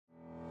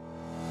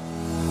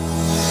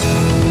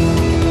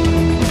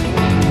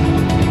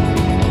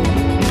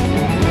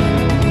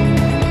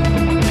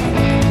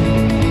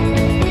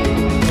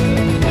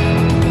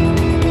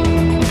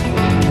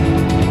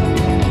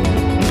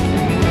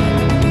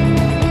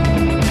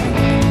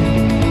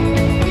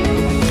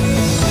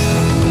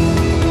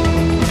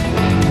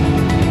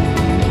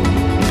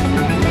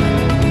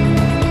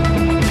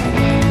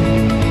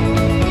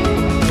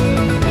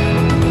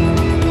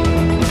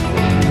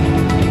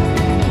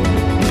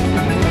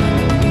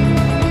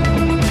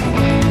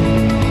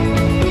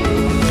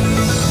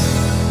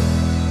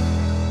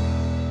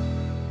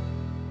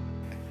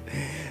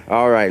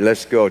right,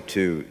 let's go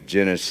to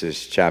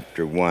Genesis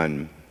chapter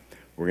 1.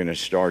 We're going to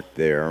start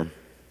there.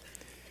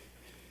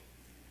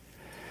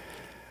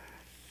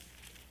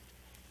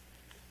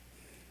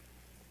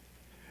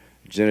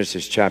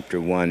 Genesis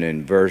chapter 1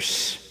 and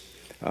verse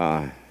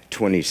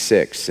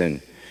 26.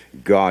 And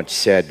God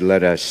said,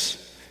 let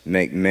us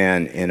make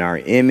man in our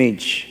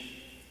image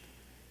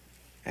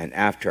and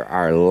after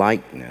our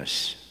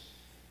likeness.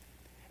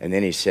 And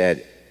then he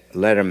said,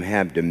 let him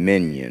have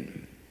dominion.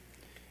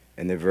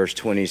 And then verse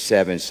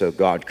 27, so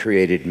God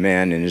created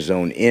man in his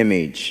own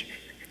image.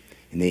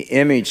 In the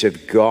image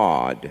of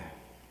God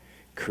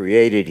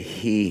created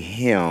he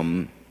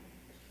him,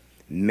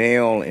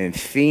 male and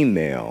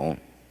female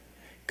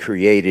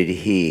created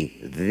he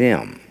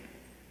them.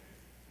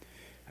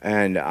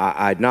 And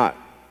I'd not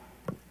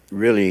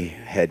really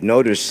had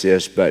noticed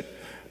this, but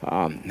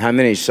how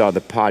many saw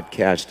the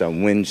podcast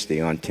on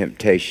Wednesday on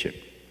temptation?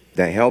 Did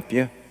that help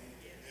you?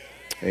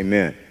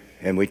 Amen.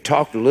 And we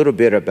talked a little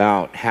bit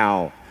about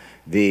how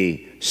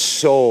the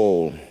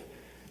soul,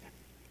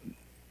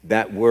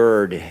 that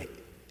word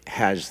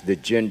has the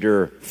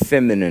gender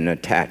feminine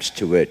attached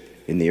to it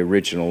in the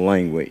original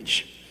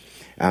language,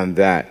 and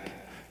that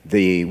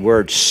the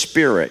word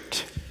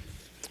spirit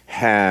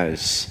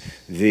has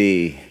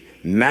the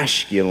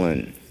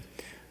masculine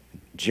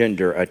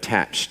gender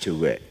attached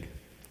to it.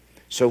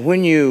 So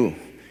when you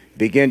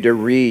begin to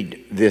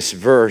read this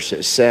verse,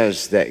 it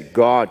says that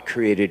God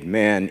created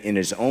man in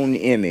his own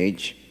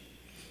image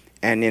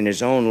and in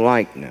his own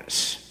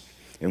likeness.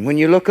 And when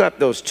you look up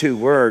those two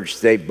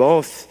words, they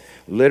both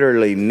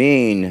literally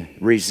mean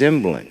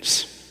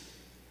resemblance.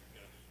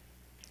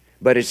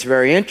 But it's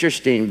very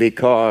interesting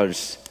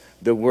because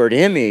the word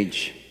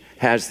image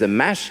has the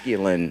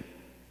masculine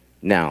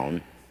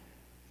noun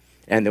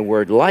and the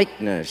word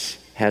likeness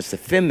has the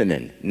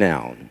feminine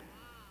noun.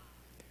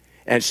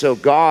 And so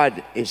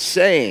God is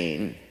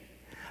saying,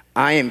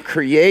 I am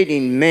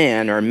creating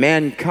man or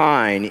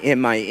mankind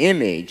in my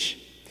image,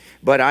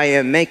 but I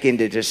am making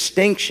the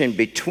distinction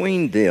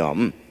between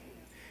them.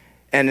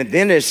 And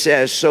then it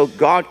says, so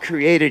God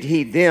created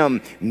he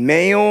them,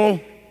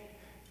 male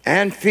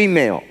and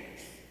female.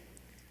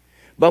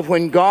 But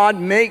when God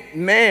made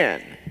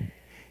man,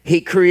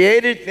 he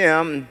created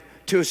them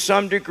to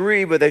some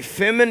degree with a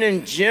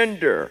feminine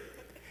gender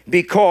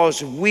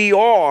because we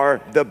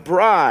are the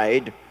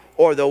bride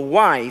or the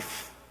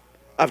wife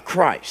of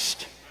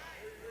Christ.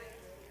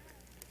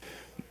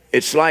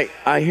 It's like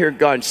I hear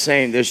God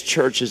saying this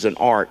church is an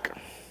ark.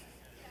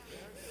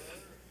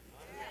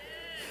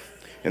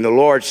 And the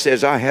Lord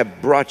says, I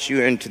have brought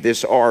you into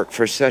this ark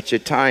for such a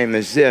time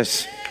as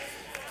this.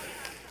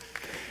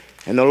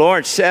 And the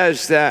Lord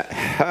says that,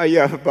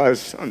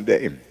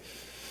 Sunday,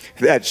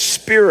 that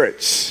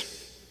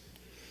spirits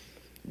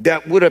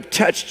that would have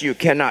touched you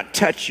cannot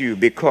touch you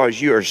because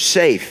you are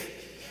safe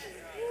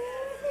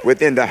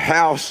within the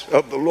house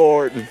of the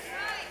Lord.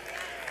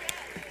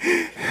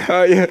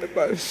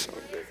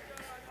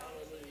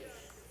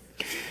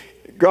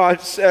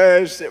 God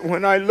says that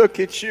when I look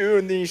at you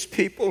and these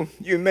people,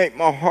 you make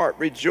my heart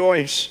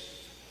rejoice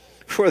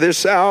for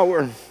this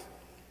hour.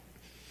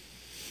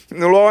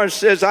 And the Lord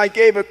says, I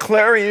gave a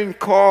clarion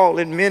call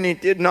and many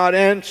did not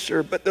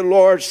answer. But the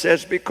Lord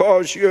says,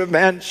 because you have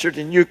answered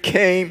and you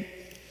came,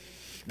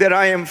 that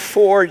I am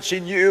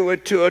forging you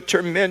into a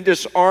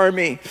tremendous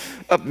army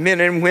of men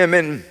and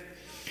women.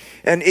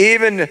 And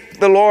even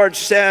the Lord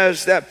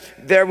says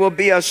that there will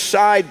be a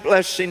side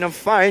blessing of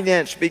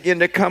finance begin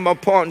to come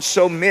upon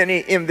so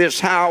many in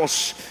this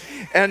house.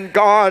 And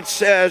God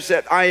says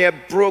that I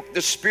have broke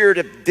the spirit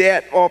of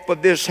debt off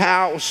of this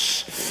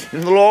house.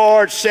 And the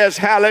Lord says,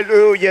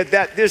 hallelujah,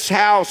 that this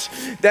house,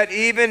 that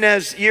even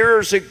as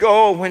years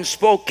ago when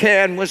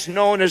Spokane was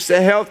known as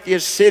the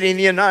healthiest city in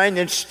the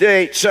United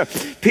States,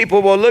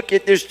 people will look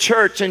at this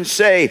church and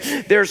say,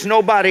 there's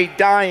nobody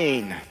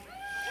dying.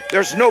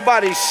 There's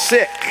nobody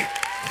sick.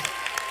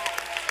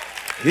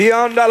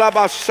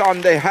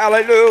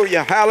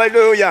 Hallelujah,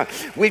 hallelujah.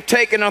 We've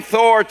taken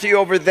authority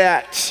over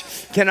that.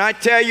 Can I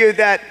tell you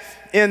that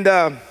in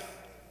the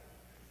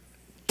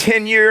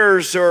 10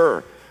 years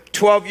or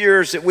 12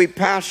 years that we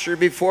pastored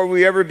before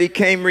we ever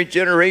became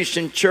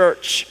Regeneration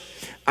Church,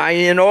 I,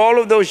 in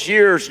all of those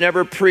years,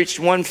 never preached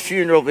one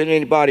funeral of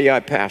anybody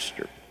I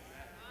pastored.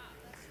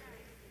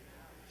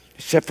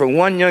 Except for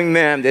one young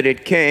man that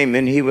had came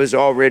and he was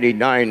already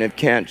dying of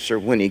cancer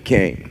when he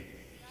came.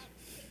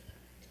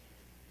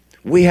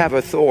 We have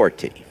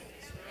authority.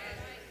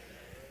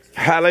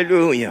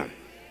 Hallelujah.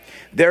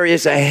 There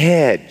is a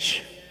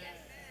hedge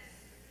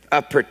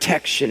of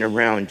protection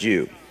around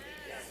you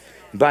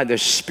by the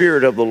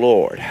Spirit of the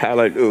Lord.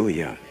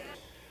 Hallelujah.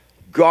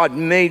 God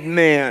made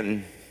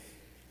man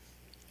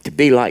to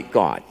be like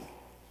God,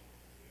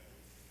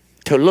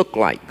 to look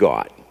like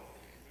God.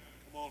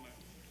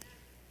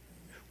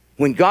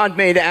 When God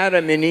made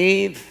Adam and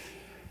Eve,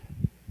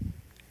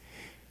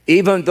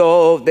 even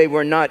though they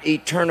were not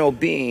eternal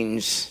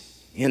beings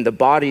in the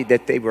body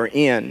that they were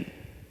in,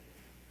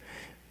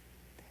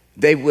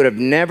 they would have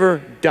never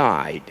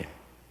died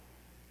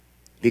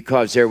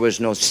because there was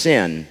no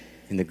sin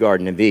in the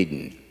Garden of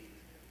Eden.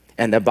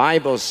 And the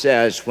Bible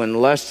says when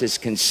lust is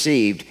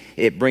conceived,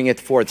 it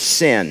bringeth forth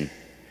sin.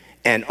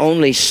 And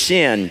only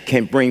sin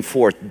can bring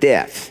forth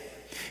death.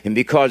 And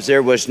because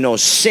there was no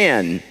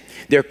sin,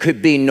 there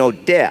could be no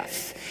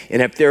death.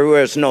 And if there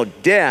was no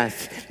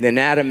death, then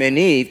Adam and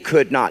Eve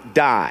could not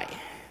die.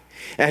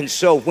 And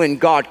so when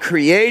God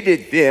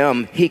created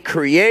them, He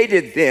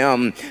created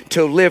them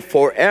to live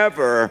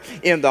forever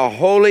in the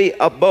holy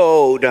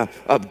abode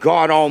of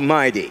God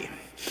Almighty.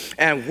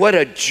 And what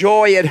a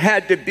joy it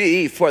had to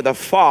be for the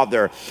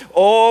father,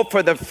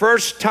 for the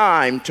first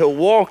time to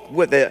walk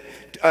with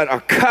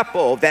a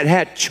couple that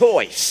had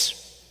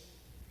choice,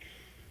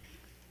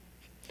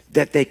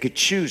 that they could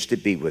choose to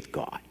be with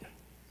God.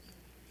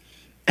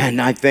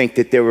 And I think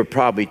that there were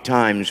probably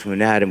times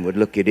when Adam would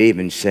look at Eve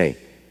and say,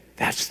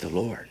 that's the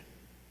Lord.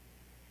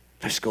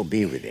 Let's go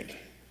be with Him.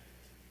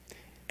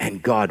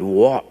 And God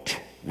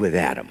walked with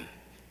Adam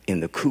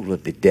in the cool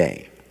of the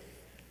day.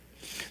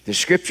 The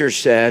scripture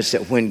says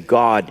that when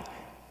God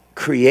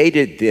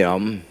created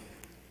them,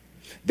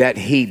 that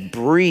He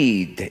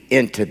breathed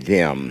into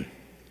them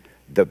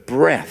the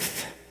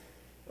breath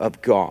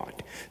of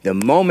God. The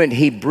moment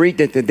He breathed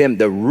into them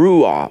the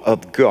ruah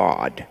of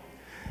God,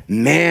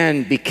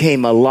 man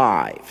became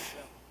alive.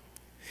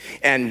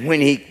 And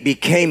when he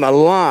became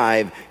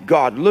alive,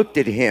 God looked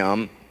at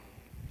him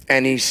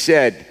and He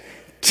said,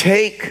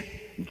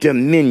 take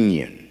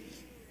dominion.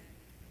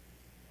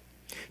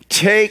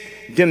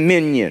 Take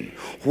dominion.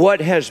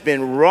 What has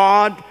been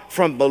robbed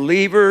from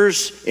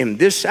believers in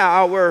this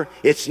hour,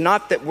 it's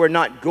not that we're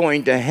not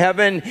going to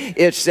heaven,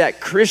 it's that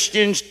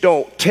Christians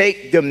don't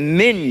take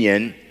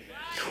dominion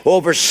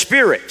over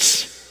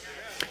spirits.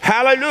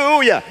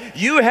 Hallelujah.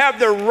 You have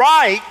the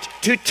right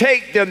to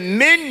take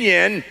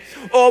dominion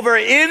over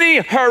any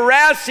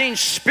harassing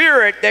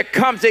spirit that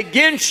comes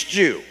against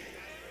you.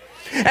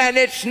 And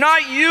it's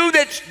not you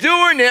that's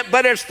doing it,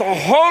 but it's the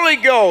Holy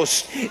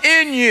Ghost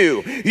in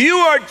you. You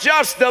are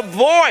just the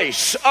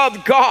voice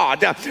of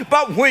God.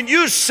 But when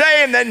you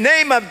say in the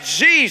name of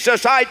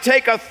Jesus, I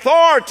take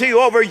authority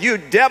over you,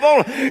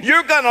 devil,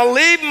 you're going to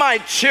leave my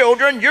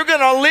children, you're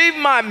going to leave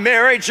my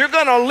marriage, you're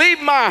going to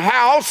leave my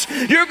house,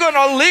 you're going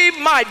to leave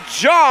my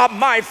job,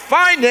 my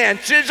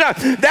finances.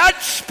 That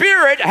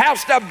spirit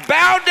has to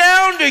bow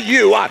down to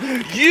you.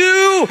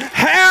 You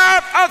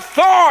have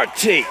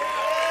authority.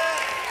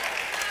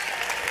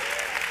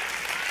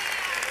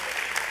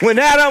 When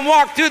Adam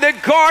walked through the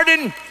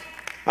garden,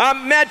 I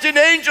imagine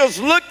angels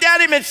looked at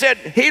him and said,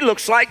 he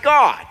looks like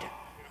God.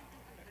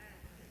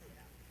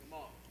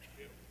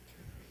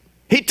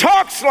 He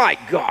talks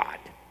like God.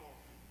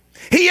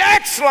 He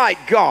acts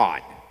like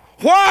God.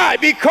 Why?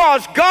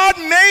 Because God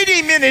made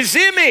him in His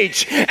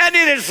image and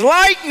in His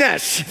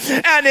likeness.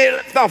 And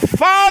the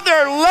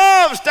Father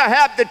loves to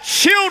have the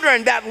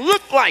children that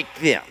look like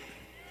them.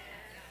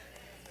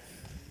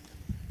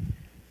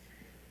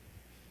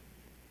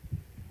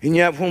 And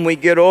yet when we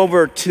get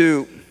over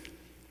to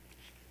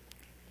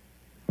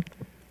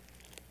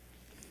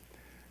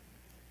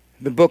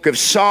the book of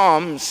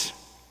Psalms,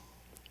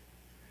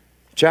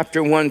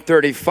 chapter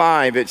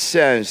 135, it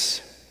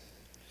says,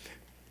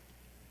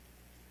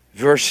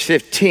 verse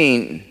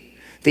 15,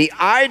 the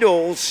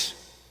idols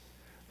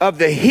of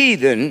the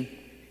heathen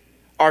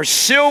are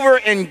silver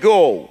and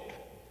gold.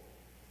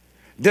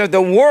 They're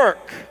the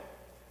work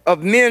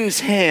of men's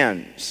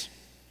hands.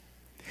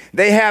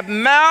 They have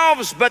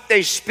mouths, but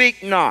they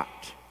speak not.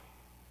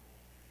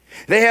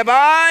 They have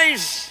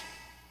eyes,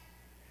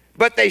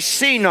 but they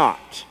see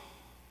not.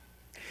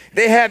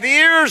 They have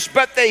ears,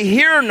 but they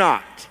hear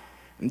not.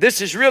 And this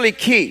is really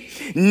key.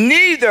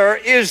 Neither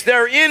is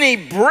there any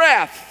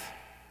breath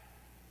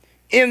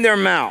in their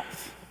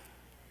mouth.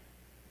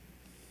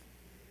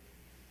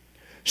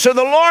 So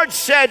the Lord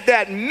said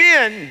that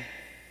men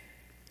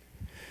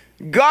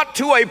got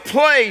to a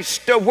place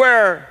to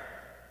where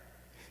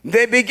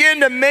they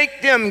begin to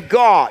make them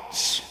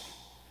gods,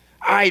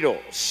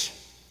 idols.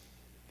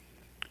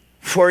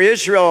 For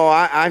Israel,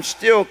 I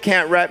still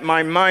can't wrap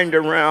my mind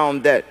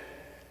around that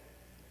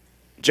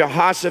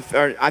Jehoshaphat,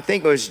 or I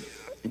think it was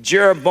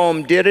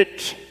Jeroboam did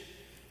it.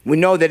 We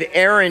know that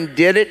Aaron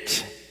did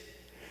it.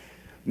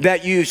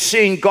 That you've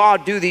seen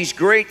God do these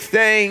great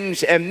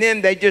things and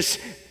then they just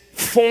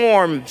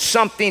form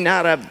something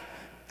out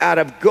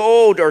of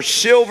gold or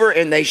silver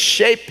and they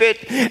shape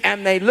it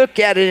and they look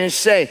at it and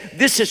say,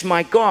 this is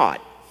my God.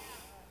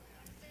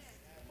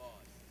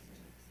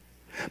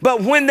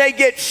 But when they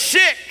get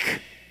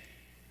sick,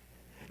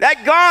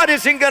 that God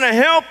isn't going to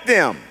help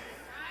them.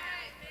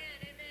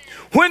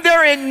 When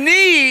they're in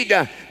need,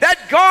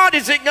 that God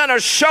isn't going to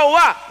show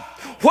up.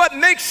 What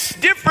makes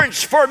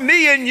difference for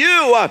me and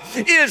you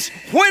is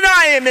when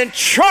I am in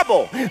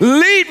trouble,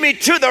 lead me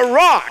to the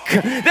rock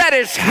that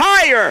is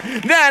higher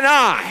than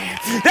I.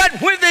 That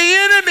when the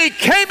enemy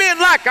came in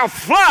like a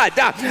flood,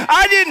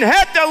 I didn't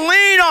have to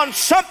lean on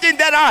something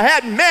that I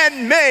had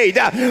man-made,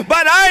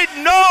 but I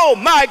know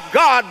my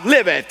God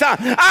liveth.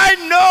 I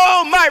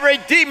know my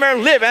Redeemer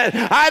liveth.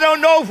 I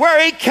don't know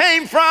where He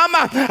came from.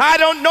 I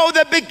don't know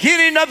the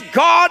beginning of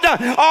God.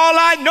 All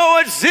I know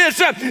is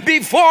this: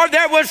 before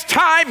there was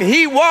time,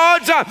 he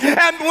was,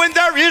 and when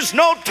there is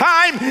no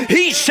time,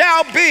 he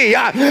shall be.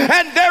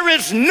 And there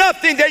is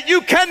nothing that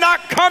you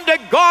cannot come to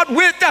God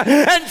with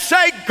and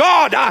say,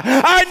 God,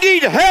 I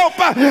need help,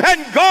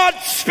 and God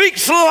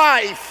speaks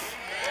life.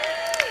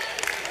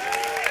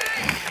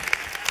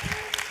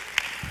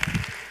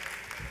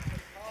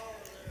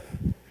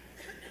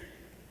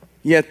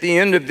 Yet the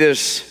end of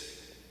this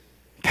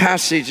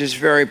passage is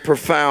very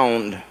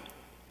profound,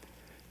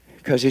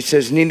 because he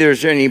says, neither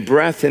is there any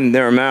breath in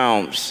their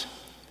mouths.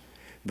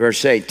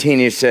 Verse 18,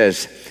 he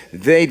says,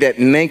 they that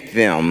make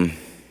them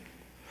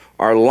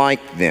are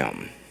like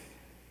them,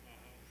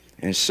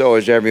 and so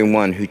is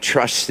everyone who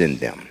trusts in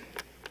them.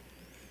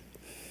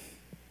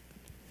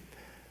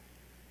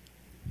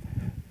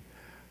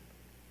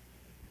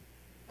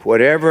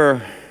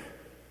 Whatever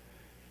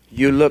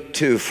you look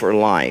to for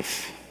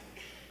life,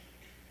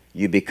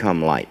 you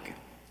become like.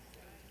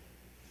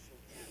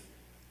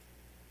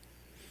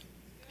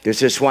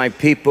 This is why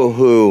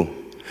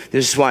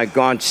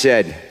God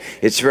said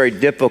it's very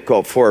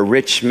difficult for a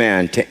rich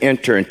man to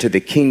enter into the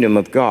kingdom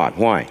of God.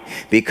 Why?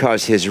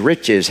 Because his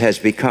riches has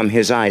become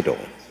his idol.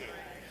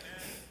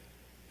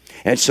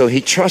 And so he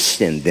trusts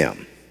in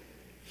them.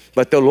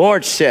 But the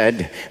Lord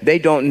said they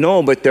don't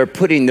know, but they're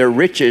putting their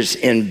riches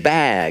in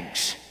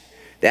bags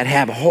that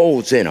have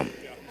holes in them.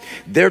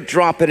 They're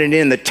dropping it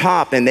in the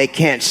top and they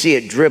can't see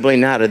it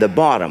dribbling out of the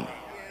bottom.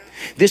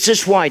 This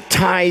is why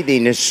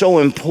tithing is so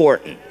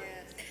important.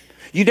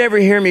 You never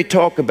hear me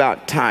talk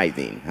about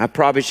tithing. I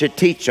probably should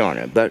teach on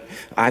it, but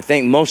I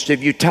think most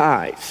of you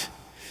tithe.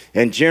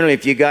 And generally,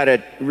 if you got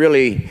to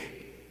really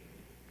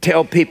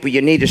tell people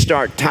you need to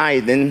start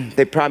tithing,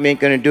 they probably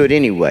ain't going to do it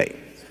anyway.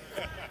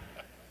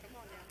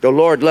 The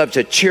Lord loves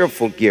a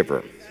cheerful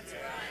giver.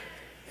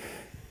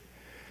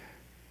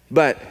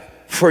 But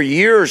for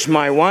years,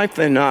 my wife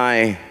and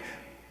I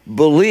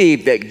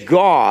believed that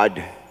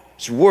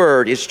God's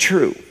word is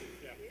true.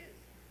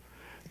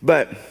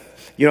 But,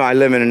 you know, I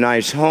live in a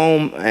nice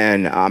home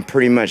and I'm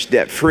pretty much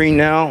debt free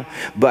now.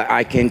 But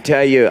I can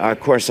tell you, of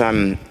course,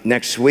 I'm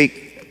next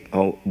week,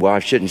 I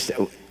shouldn't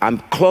say, I'm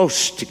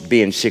close to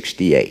being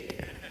 68.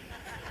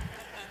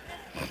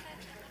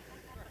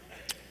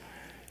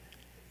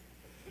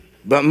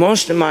 But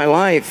most of my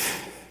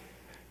life,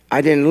 I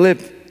didn't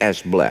live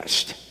as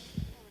blessed.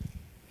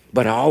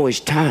 But I always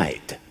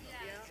tithed.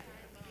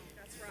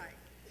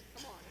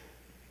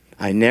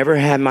 I never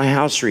had my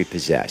house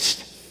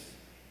repossessed.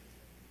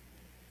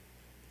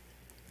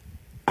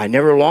 I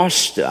never lost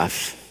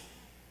stuff.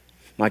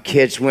 My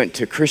kids went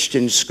to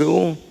Christian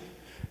school.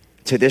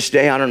 To this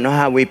day, I don't know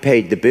how we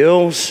paid the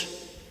bills.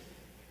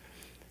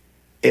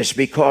 It's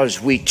because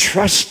we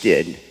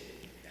trusted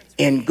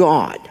in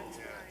God.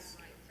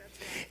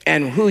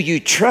 And who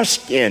you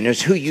trust in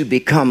is who you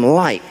become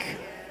like.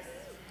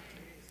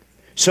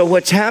 So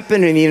what's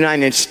happened in the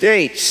United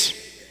States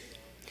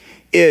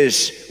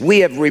is we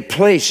have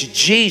replaced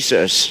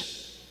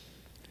Jesus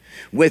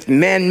with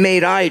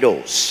man-made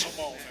idols.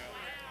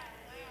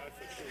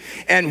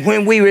 And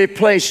when we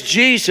replace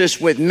Jesus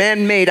with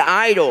man-made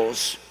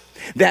idols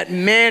that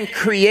man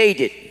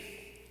created,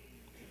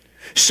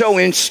 so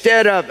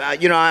instead of,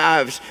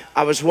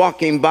 I was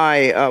walking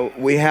by,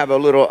 we have a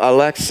little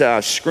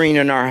Alexa screen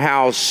in our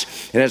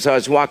house, and as I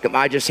was walking,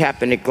 I just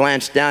happened to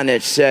glance down, and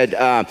it said,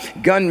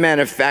 gun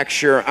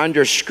manufacturer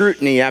under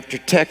scrutiny after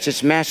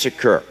Texas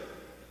massacre.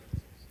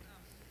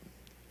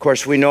 Of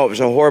course, we know it was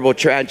a horrible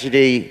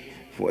tragedy.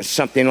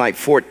 Something like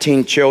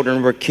 14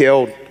 children were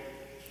killed.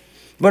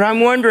 But I'm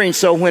wondering,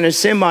 so when a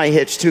semi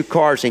hits 2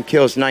 cars and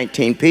kills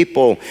 19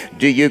 people,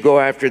 do you go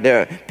after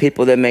the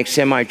people that make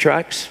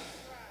semi-trucks?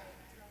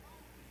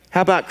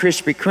 How about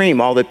Krispy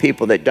Kreme, all the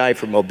people that die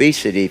from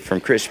obesity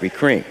from Krispy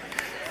Kreme?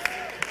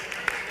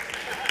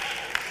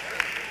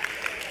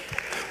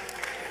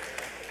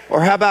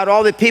 Or how about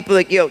all the people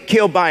that get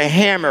killed by a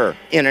hammer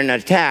in an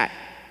attack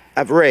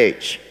of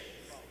rage?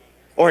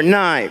 Or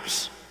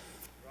knives?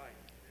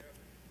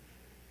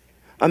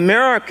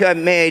 America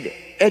made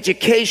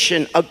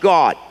education a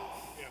god.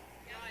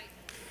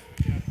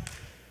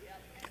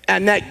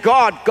 And that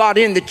God got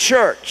in the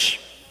church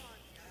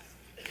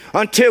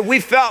until we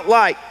felt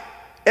like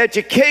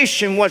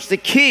education was the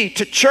key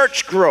to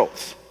church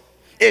growth.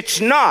 It's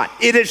not.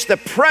 It is the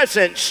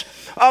presence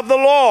of the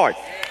Lord.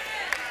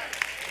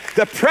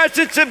 The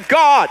presence of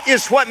God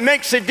is what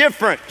makes a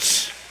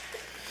difference.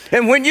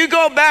 And when you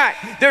go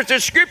back, there's a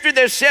scripture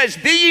that says,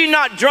 be ye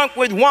not drunk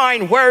with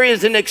wine where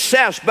is an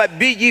excess, but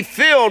be ye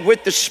filled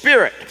with the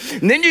Spirit.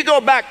 And then you go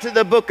back to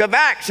the book of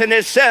Acts, and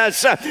it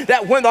says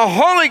that when the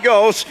Holy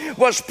Ghost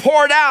was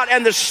poured out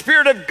and the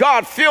Spirit of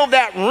God filled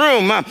that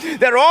room,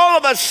 that all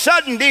of a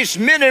sudden these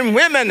men and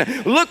women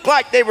looked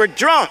like they were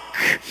drunk.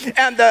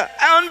 And the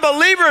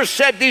unbelievers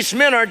said these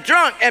men are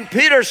drunk. And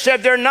Peter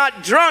said they're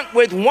not drunk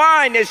with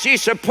wine as ye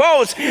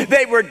suppose.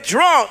 They were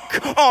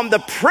drunk on the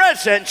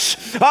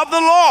presence of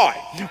the Lord. joy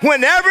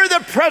whenever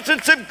the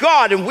presence of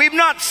God, and we've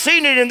not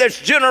seen it in this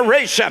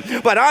generation,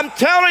 but I'm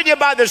telling you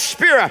by the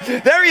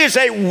Spirit, there is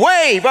a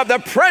wave of the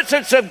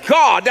presence of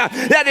God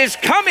that is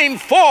coming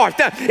forth.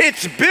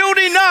 It's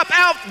building up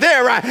out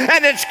there,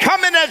 and it's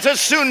coming as a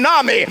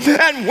tsunami.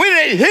 And when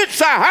it hits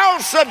the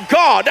house of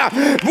God,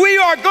 we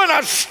are going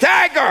to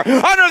stagger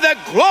under the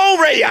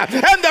glory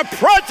and the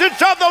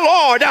presence of the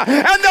Lord.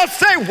 And they'll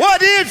say,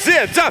 what is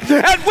this?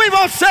 And we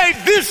will say,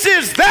 this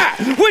is that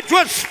which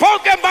was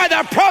spoken by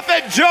the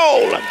prophet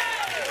Joel.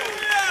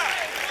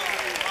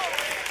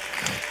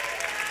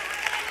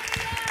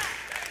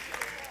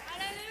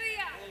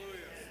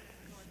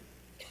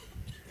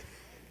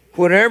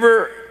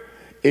 Whatever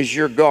is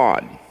your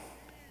God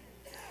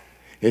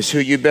is who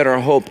you better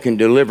hope can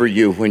deliver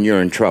you when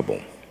you're in trouble.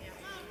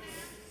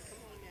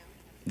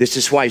 This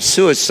is why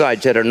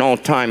suicide's at an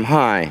all-time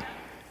high,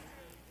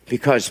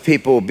 because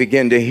people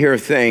begin to hear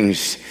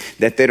things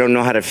that they don't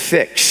know how to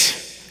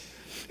fix.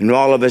 And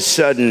all of a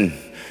sudden,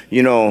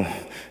 you know,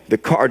 the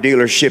car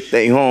dealership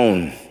they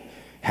own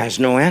has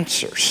no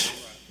answers.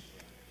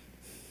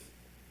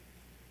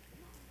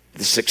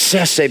 The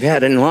success they've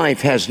had in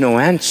life has no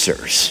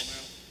answers.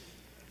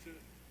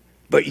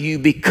 But you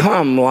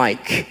become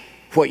like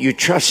what you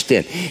trust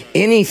in.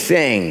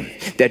 Anything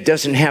that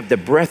doesn't have the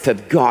breath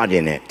of God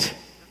in it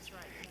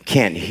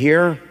can't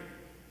hear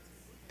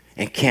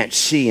and can't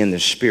see in the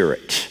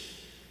Spirit.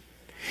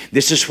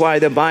 This is why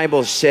the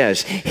Bible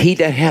says, he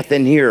that hath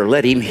an ear,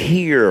 let him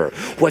hear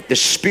what the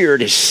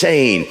Spirit is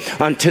saying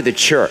unto the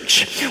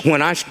church.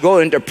 When I go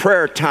into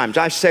prayer times,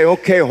 I say,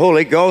 okay,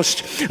 Holy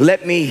Ghost,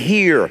 let me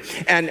hear.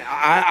 And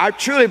I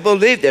truly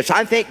believe this.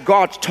 I think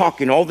God's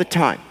talking all the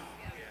time.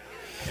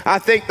 I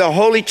think the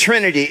Holy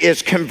Trinity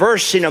is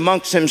conversing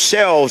amongst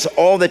themselves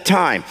all the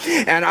time.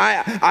 And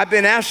I've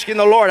been asking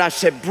the Lord, I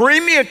said,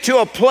 bring me to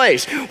a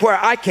place where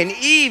I can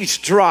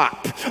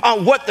eavesdrop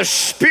on what the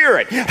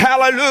Spirit,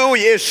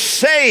 hallelujah, is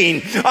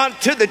saying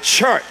unto the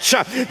church.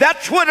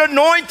 That's what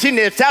anointing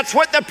is. That's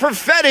what the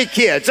prophetic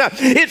is.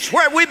 It's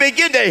where we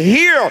begin to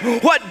hear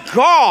what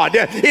God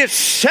is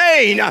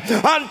saying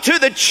unto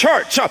the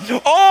church.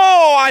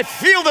 Oh, I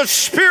feel the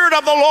Spirit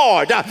of the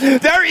Lord.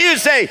 There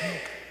is a...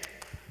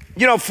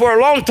 You know, for a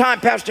long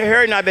time, Pastor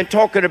Harry and I have been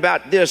talking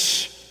about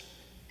this.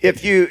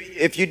 If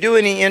you do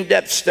any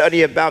in-depth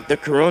study about the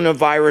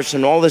coronavirus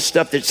and all the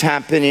stuff that's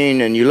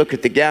happening, and you look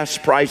at the gas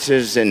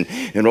prices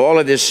and all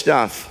of this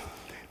stuff,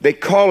 they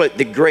call it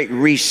the Great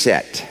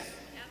Reset.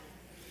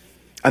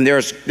 And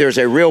there's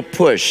a real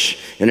push.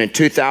 And in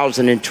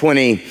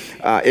 2020,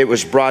 it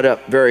was brought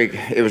up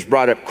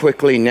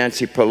quickly.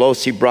 Nancy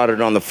Pelosi brought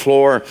it on the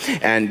floor,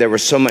 and there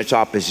was so much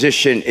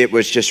opposition. It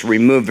was just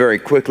removed very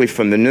quickly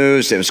from the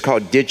news. It was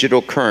called digital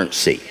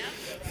currency.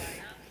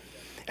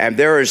 And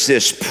there is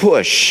this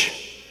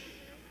push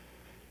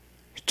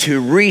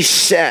to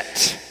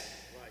reset.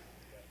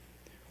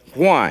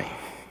 Why?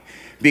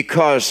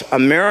 Because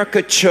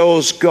America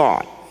chose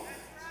God.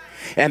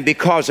 And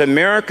because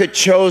America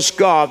chose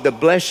God, the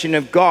blessing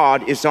of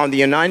God is on the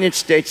United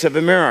States of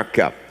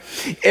America.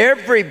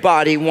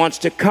 Everybody wants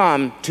to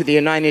come to the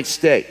United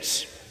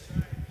States.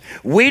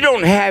 We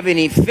don't have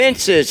any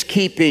fences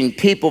keeping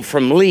people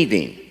from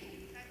leaving.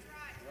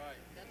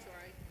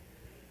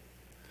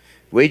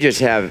 We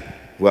just have,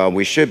 well,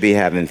 we should be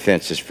having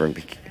fences for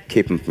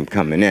keep them from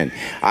coming in.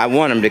 I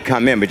want them to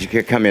come in, but you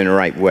can't come in the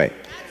right way.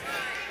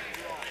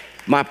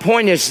 My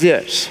point is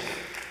this.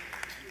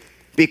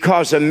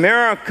 Because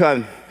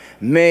America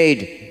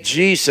made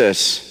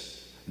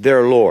Jesus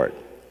their Lord.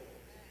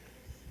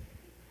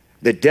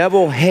 The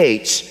devil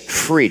hates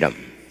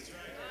freedom.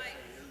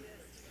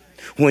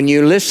 When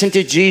you listen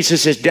to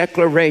Jesus'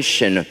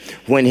 declaration,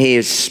 when he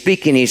is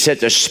speaking, he said,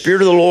 the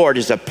Spirit of the Lord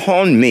is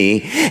upon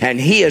me, and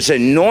he has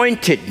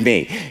anointed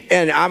me.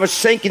 And I was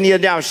thinking the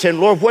other day, I was saying,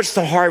 Lord, what's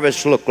the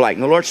harvest look like?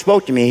 And the Lord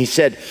spoke to me. He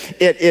said,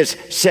 it is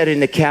setting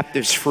the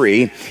captives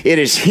free. It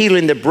is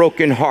healing the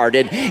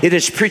brokenhearted. It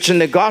is preaching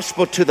the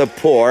gospel to the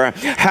poor.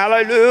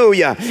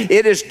 Hallelujah.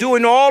 It is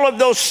doing all of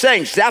those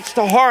things. That's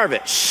the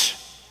harvest.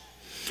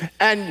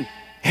 And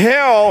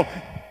hell,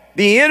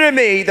 the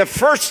enemy, the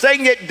first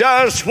thing it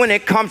does when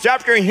it comes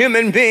after a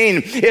human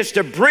being is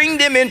to bring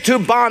them into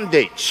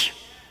bondage.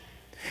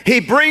 He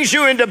brings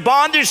you into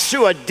bondage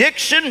through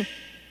addiction,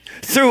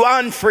 through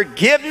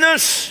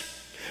unforgiveness,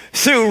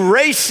 through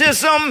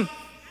racism.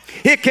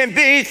 It can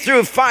be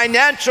through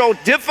financial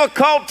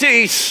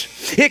difficulties.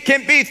 It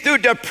can be through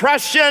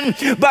depression,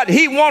 but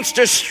he wants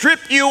to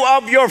strip you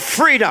of your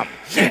freedom.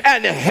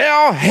 And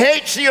hell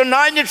hates the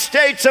United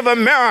States of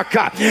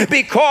America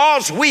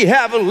because we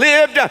have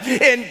lived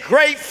in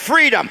great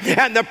freedom.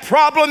 And the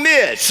problem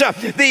is,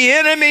 the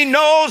enemy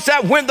knows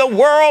that when the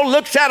world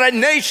looks at a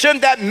nation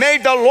that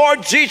made the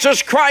Lord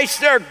Jesus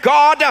Christ their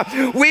God,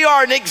 we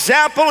are an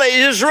example.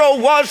 Israel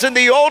was in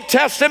the Old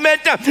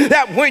Testament,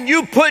 that when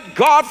you put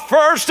God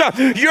first,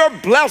 you're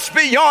blessed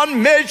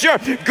beyond measure.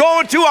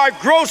 Go into our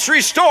grocery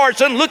grocery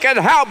stores and look at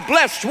how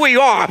blessed we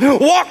are.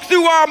 Walk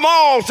through our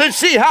malls and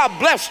see how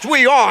blessed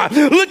we are.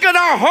 Look at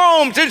our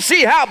homes and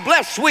see how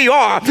blessed we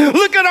are.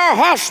 Look at our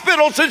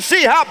hospitals and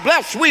see how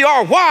blessed we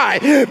are.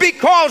 Why?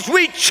 Because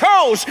we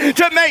chose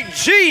to make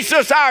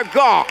Jesus our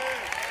God.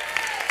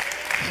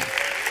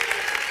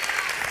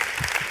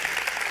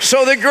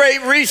 So the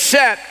great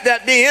reset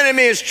that the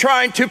enemy is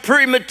trying to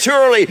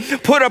prematurely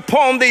put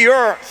upon the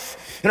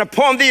earth and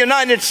upon the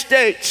United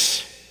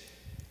States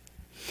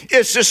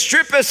is to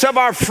strip us of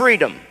our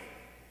freedom.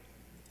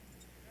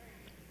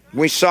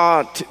 We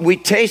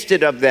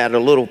tasted of that a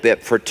little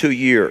bit for 2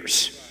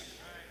 years.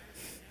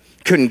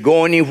 Couldn't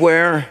go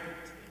anywhere.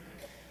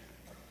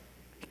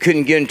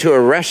 Couldn't get into a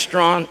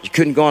restaurant. You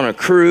couldn't go on a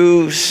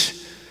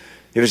cruise.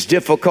 It was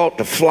difficult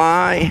to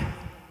fly.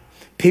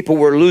 People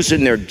were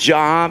losing their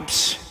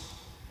jobs.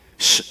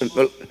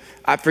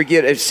 I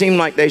forget, it seemed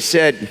like they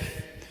said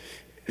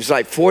it was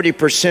like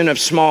 40% of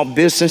small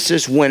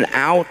businesses went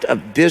out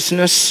of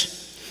business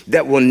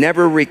that will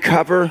never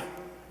recover.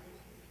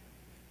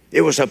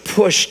 It was a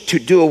push to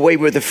do away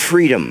with the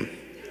freedom.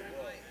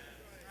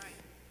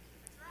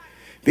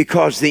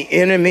 Because the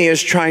enemy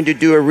is trying to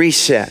do a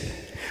reset.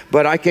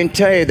 But I can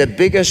tell you the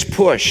biggest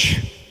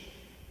push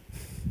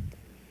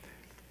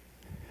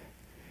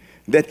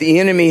that the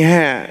enemy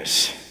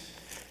has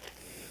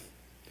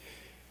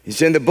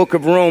is in the book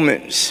of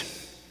Romans.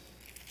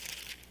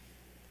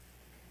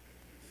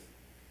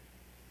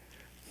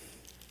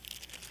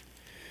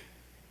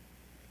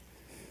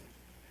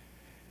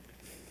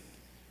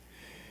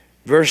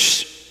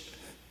 Verse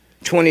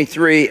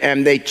 23,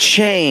 and they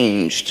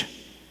changed,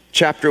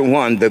 chapter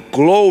 1, the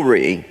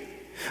glory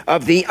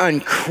of the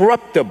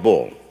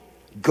uncorruptible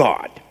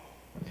God.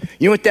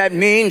 You know what that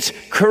means?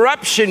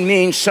 Corruption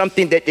means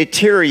something that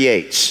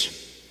deteriorates.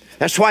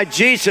 That's why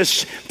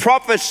Jesus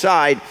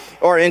prophesied,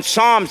 or in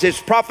Psalms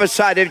it's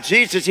prophesied of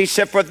Jesus. He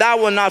said, for thou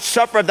wilt not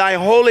suffer thy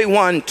Holy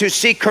One to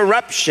see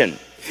corruption.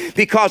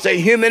 Because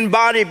a human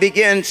body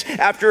begins,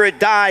 after it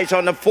dies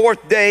on the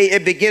fourth day,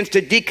 it begins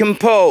to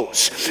decompose.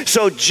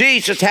 So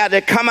Jesus had to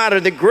come out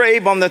of the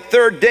grave on the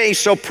third day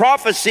so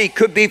prophecy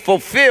could be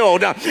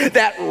fulfilled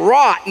that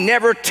rot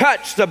never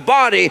touched the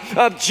body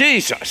of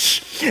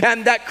Jesus.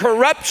 And that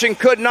corruption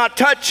could not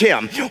touch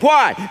him.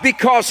 Why?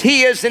 Because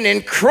he is an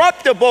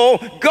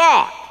incorruptible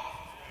God.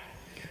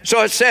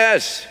 So it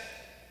says,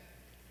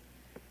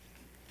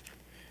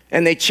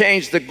 and they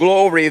changed the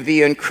glory of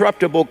the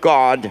incorruptible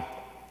God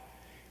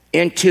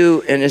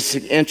into, and it's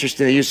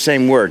interesting to use the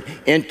same word,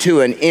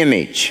 into an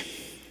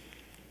image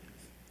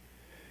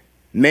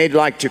made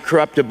like to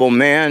corruptible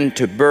man,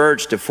 to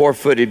birds, to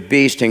four-footed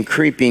beasts, and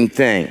creeping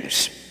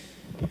things.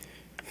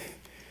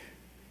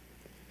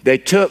 They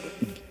took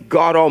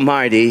God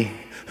Almighty,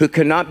 who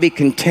cannot be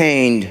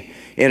contained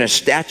in a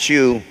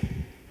statue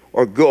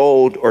or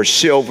gold or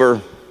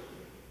silver,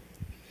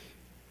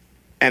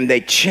 and they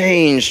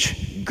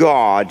changed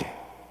God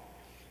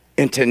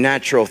into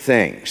natural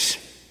things.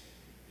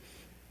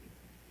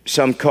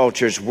 Some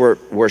cultures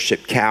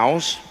worship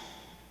cows.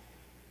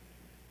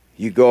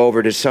 You go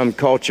over to some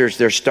cultures,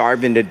 they're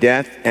starving to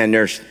death, and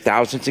there's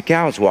thousands of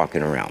cows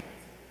walking around.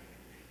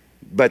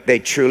 But they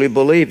truly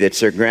believe it's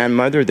their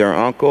grandmother, their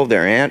uncle,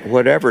 their aunt,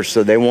 whatever,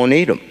 so they won't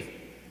eat them.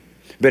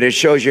 But it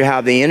shows you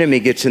how the enemy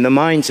gets in the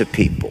minds of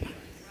people.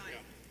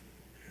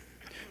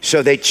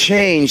 So they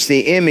change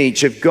the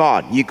image of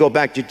God. You go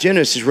back to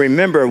Genesis,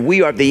 remember,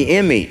 we are the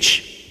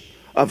image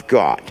of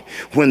God.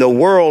 When the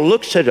world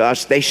looks at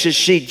us, they should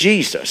see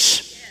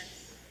Jesus.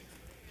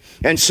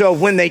 And so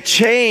when they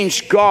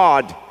changed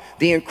God,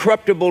 the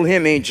incorruptible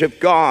image of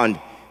God,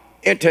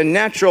 into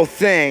natural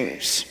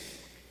things,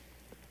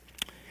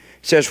 it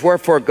says,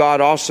 wherefore God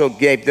also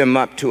gave them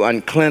up to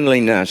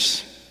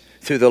uncleanliness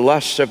through the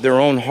lusts of their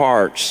own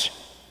hearts,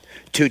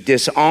 to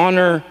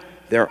dishonor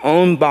their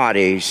own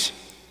bodies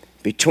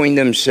between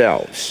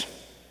themselves,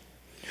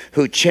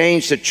 who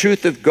changed the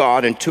truth of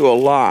God into a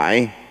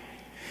lie,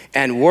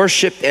 and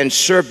worshiped and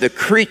served the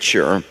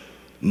creature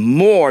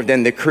more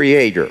than the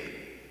Creator.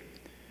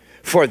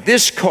 For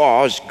this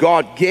cause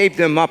God gave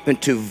them up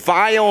into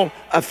vile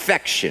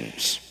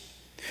affections.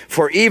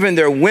 For even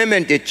their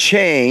women did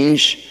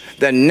change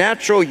the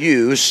natural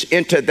use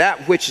into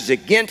that which is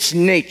against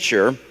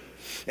nature,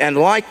 and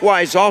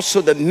likewise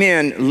also the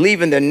men,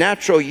 leaving the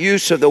natural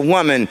use of the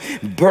woman,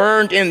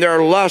 burned in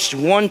their lust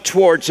one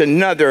towards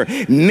another,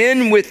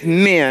 men with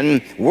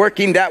men,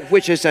 working that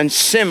which is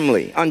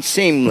unseemly.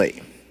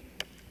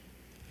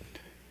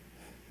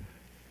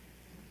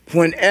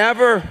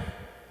 Whenever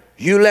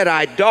you let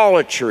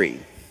idolatry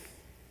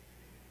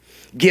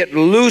get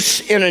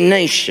loose in a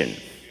nation,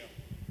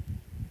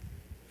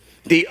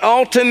 the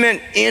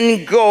ultimate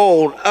end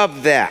goal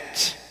of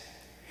that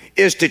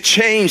is to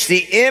change the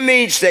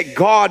image that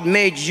God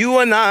made you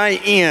and I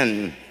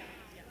in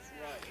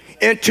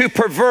into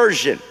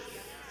perversion.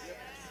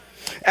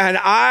 And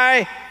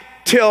I,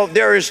 till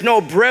there is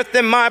no breath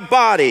in my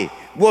body,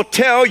 will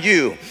tell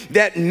you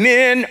that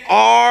men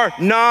are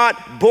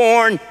not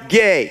born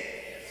gay.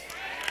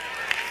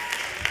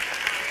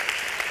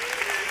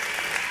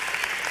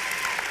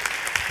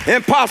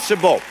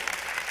 Impossible.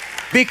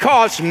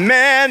 Because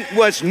man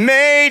was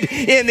made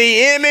in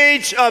the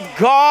image of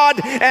God,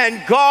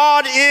 and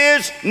God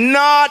is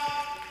not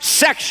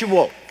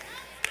sexual.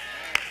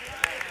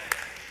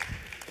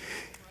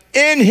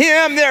 In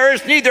him there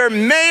is neither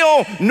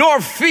male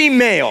nor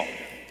female.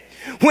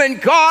 When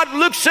God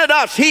looks at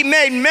us, he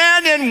made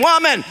man and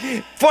woman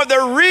for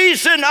the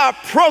reason of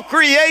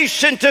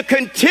procreation, to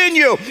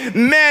continue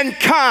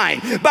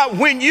mankind. But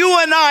when you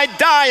and I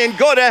die and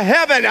go to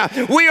heaven,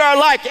 we are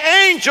like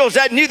angels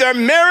that neither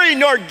marry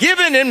nor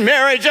given in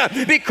marriage,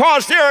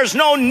 because there is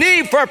no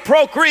need for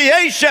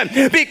procreation,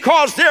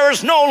 because there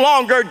is no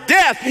longer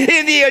death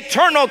in the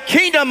eternal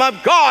kingdom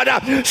of God.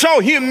 So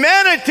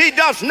humanity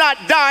does not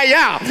die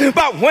out.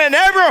 But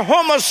whenever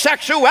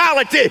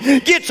homosexuality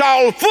gets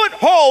a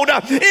foothold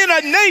in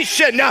a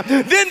nation,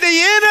 then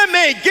the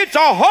enemy gets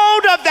a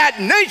hold of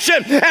that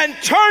nation and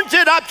turns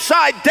it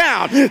upside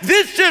down.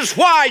 This is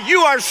why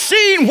you are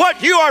seeing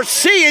what you are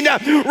seeing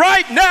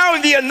right now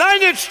in the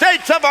United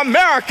States of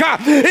America,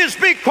 is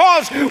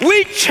because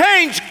we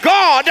changed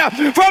God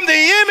from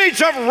the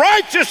image of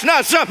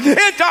righteousness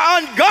into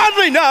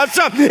ungodliness,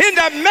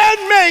 into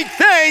man-made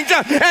things,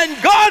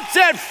 and God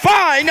said,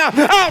 fine,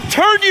 I'll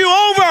turn you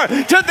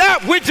over to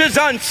that which is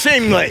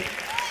unseemly.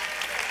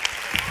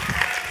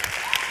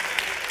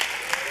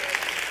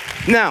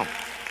 Now,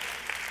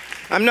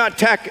 I'm not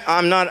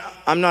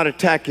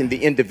attacking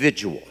the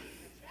individual.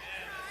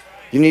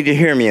 You need to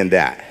hear me in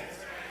that.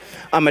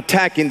 I'm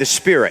attacking the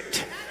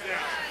spirit.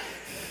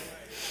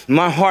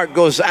 My heart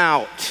goes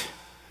out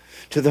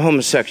to the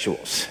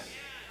homosexuals.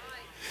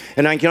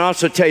 And I can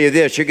also tell you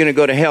this, you're going to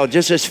go to hell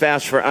just as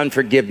fast for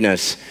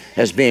unforgiveness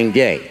as being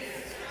gay.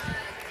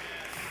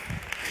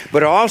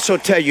 But I'll also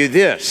tell you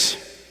this,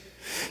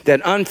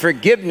 that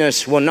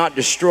unforgiveness will not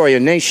destroy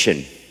a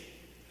nation,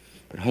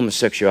 but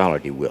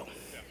homosexuality will.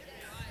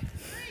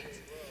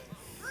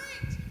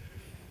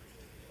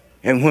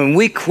 And when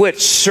we quit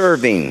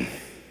serving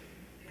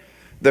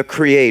the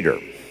Creator,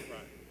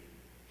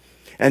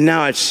 and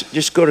now it's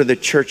just go to the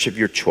church of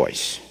your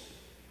choice.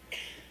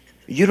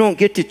 You don't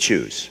get to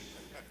choose.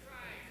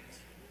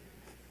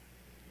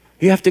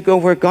 You have to go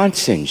where God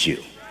sends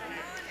you.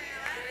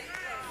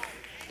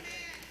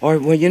 Or,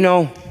 well, you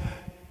know,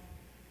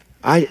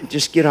 I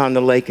just get on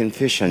the lake and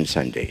fish on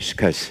Sundays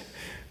because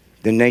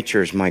the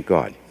nature is my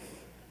God.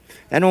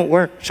 That don't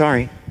work,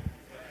 sorry.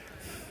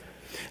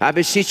 I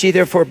beseech you,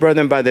 therefore,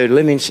 brethren, by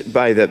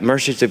the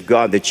mercies of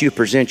God, that you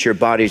present your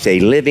bodies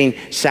a living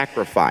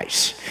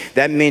sacrifice.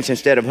 That means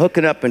instead of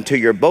hooking up into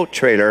your boat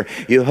trailer,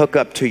 you hook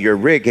up to your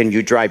rig and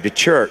you drive to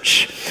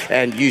church.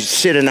 And you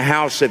sit in the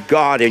house of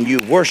God and you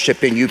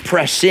worship and you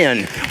press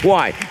in.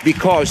 Why?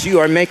 Because you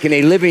are making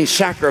a living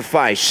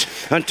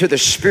sacrifice unto the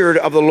Spirit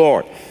of the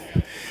Lord.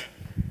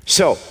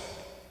 So,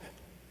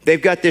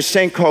 they've got this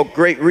thing called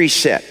Great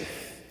Reset.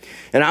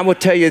 And I will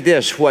tell you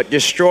this, what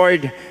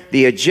destroyed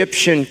the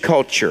Egyptian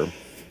culture,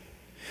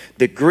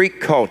 the Greek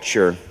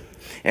culture,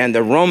 and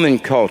the Roman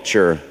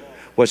culture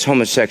was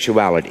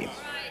homosexuality.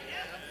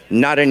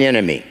 Not an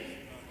enemy.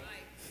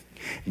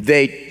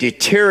 They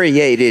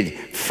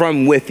deteriorated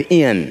from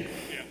within.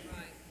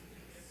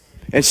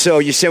 And so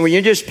you say, well,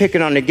 you're just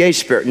picking on the gay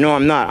spirit. No,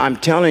 I'm not. I'm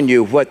telling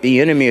you what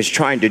the enemy is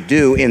trying to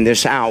do in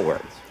this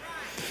hour.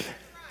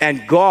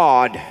 And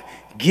God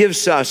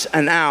gives us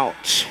an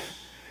out.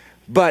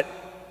 But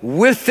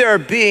with there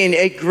being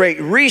a great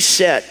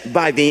reset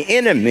by the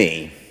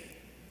enemy,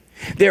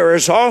 there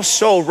is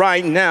also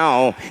right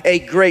now a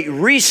great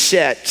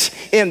reset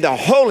in the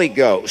Holy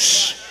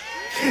Ghost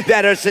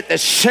that is at the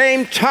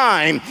same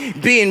time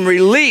being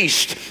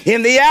released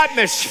in the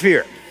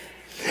atmosphere.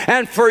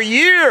 And for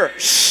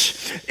years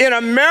in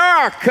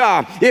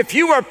America, if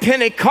you were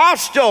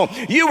Pentecostal,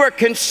 you were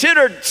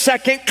considered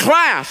second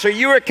class, or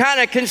you were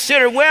kind of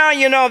considered, well,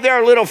 you know,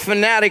 they're a little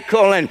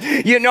fanatical, and,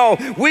 you know,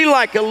 we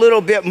like a little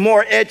bit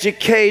more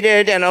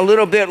educated and a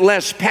little bit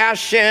less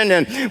passion,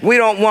 and we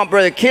don't want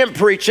Brother Kim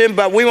preaching,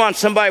 but we want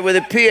somebody with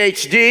a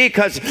PhD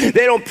because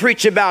they don't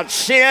preach about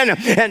sin.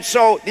 And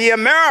so the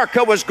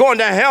America was going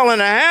to hell in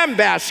a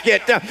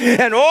handbasket,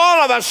 and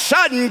all of a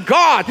sudden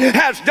God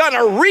has done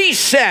a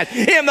reset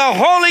in the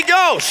Holy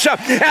Ghost.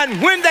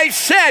 And when they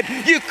said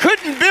you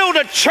couldn't build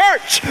a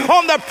church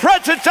on the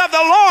presence of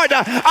the Lord,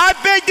 I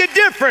beg to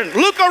differ.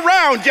 Look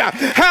around you.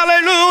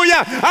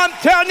 Hallelujah. I'm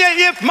telling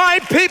you, if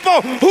my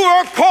people who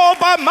are called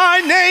by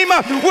my name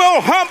will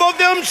humble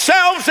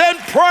themselves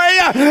and pray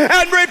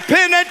and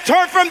repent and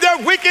turn from their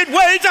wicked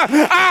ways,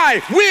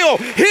 I will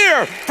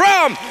hear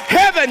from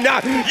heaven.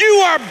 You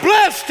are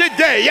blessed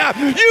today.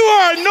 You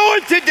are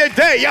anointed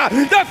today.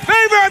 The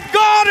favor of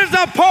God is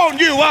upon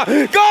you.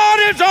 God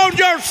is on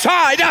your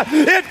side.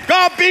 If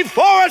God be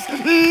for us,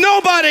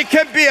 nobody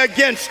can be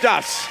against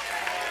us.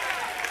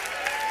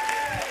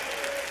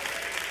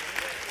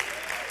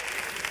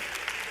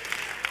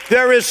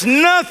 There is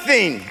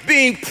nothing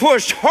being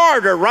pushed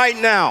harder right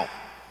now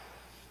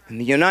in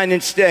the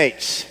United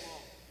States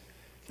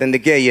than the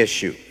gay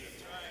issue.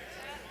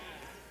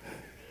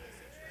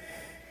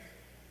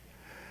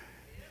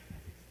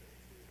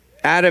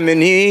 Adam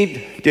and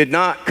Eve did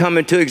not come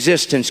into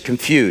existence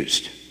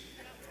confused.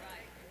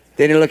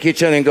 They didn't look at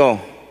each other and go,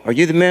 are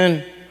you the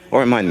man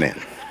or am I the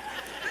man?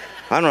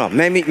 I don't know,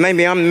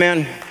 maybe I'm the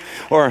man,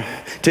 or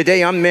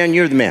today I'm the man,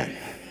 you're the man.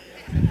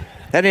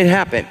 That didn't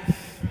happen.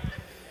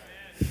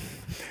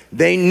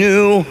 They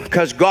knew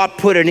because God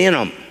put it in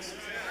them.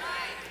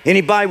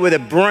 Anybody with a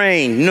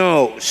brain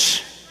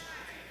knows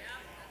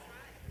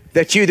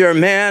that you're either a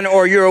man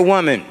or you're a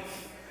woman.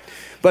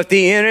 But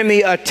the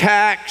enemy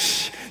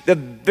attacks the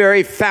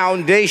very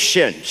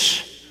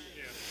foundations.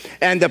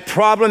 And the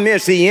problem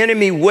is the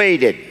enemy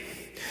waited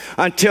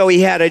until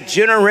he had a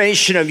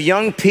generation of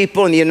young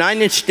people in the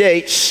United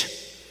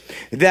States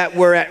that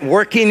were at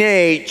working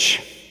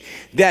age,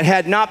 that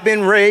had not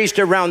been raised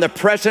around the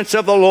presence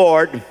of the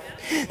Lord,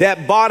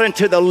 that bought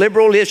into the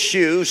liberal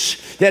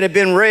issues, that had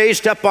been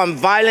raised up on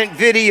violent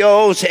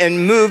videos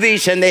and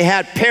movies, and they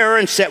had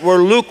parents that were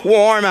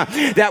lukewarm,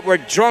 that were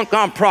drunk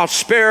on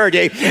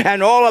prosperity.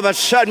 And all of a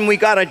sudden we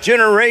got a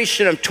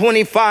generation of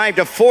 25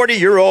 to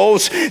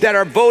 40-year-olds that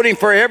are voting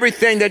for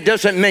everything that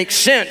doesn't make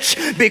sense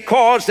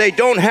because they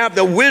don't have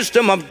the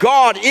wisdom of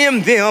God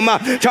in them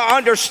to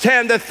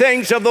understand the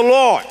things of the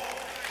Lord.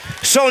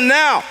 So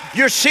now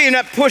you're seeing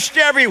it pushed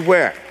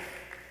everywhere.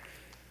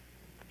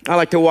 I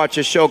like to watch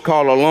a show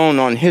called Alone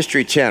on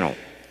History Channel.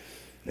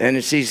 And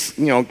it's these,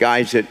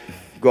 guys that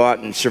go out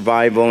in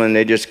survival and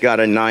they just got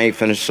a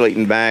knife and a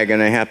sleeping bag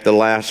and they have to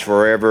last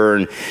forever.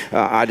 And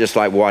I just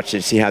like watching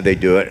and see how they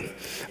do it.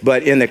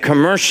 But in the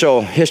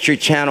commercial, History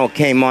Channel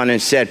came on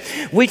and said,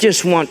 we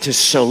just want to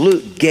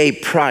salute Gay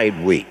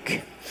Pride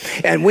Week.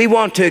 And we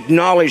want to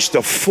acknowledge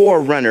the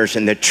forerunners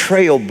and the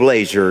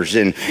trailblazers.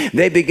 And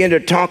they begin to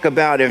talk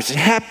about it.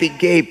 Happy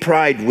Gay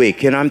Pride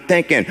Week. And I'm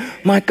thinking,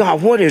 my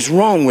God, what is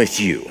wrong with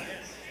you?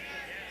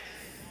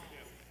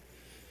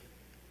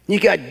 You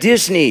got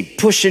Disney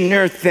pushing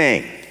their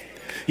thing.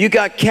 You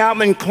got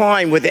Calvin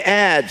Klein with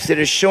ads that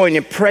are showing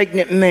a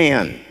pregnant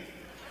man.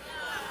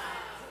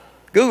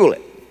 Google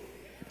it.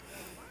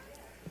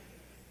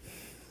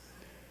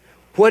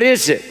 What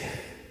is it?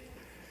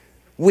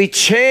 We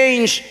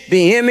change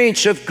the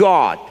image of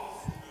God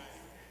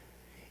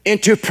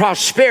into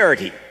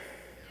prosperity.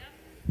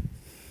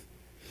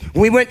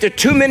 We went to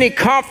too many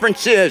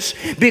conferences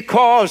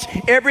because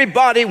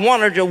everybody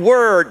wanted a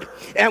word,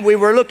 and we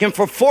were looking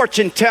for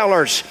fortune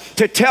tellers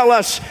to tell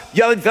us,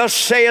 thus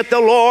saith the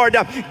Lord,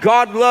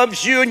 God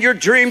loves you and your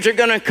dreams are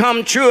going to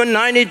come true. In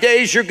 90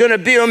 days you're going to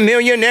be a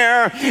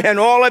millionaire and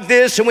all of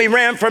this. And we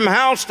ran from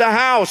house to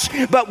house,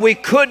 but we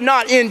could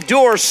not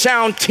endure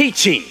sound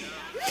teaching.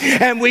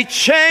 And we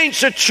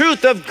changed the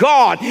truth of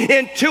God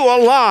into a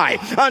lie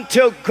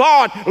until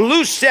God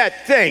loosed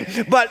that thing.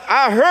 But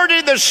I heard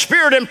in the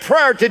Spirit in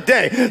prayer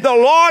today, the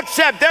Lord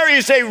said there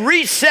is a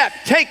reset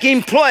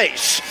taking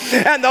place.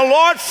 And the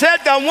Lord said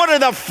that one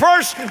of the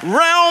first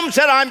realms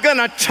that I'm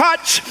going to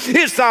touch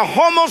is the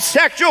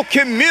homosexual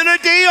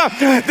community,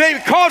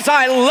 because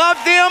I love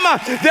them.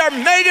 They're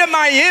made in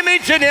my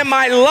image and in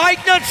my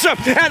likeness,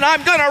 and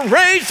I'm going to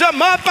raise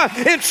them up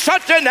in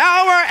such an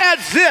hour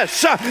as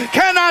this.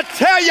 Can I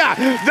tell you,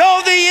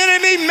 though the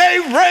enemy may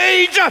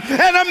rage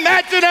and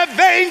imagine a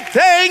vain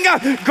thing,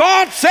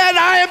 God said,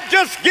 I am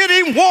just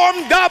getting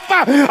warmed up.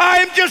 I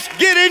am just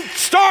getting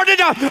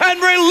started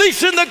and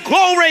releasing the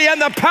glory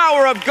and the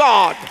power of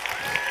God.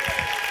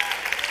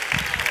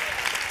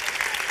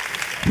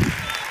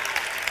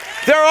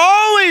 There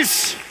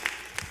always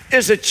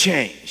is a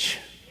change.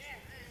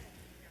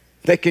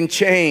 They can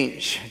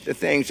change the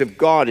things of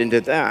God into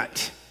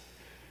that.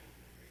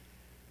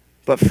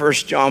 But 1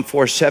 John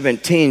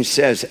 4:17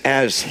 says,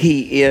 as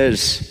he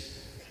is,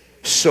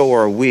 so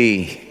are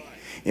we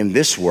in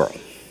this world.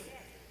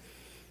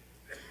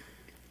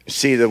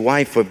 See, the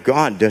wife of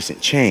God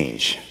doesn't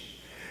change.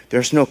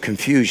 There's no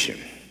confusion.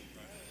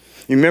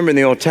 You remember in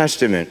the Old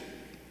Testament,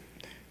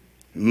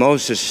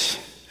 Moses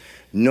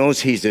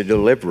knows he's a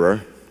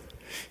deliverer.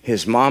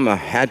 His mama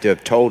had to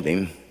have told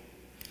him.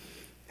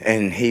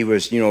 And he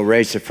was,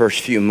 raised the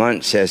first few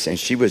months, and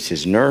she was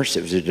his nurse.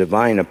 It was a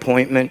divine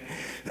appointment.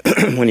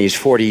 When he's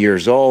 40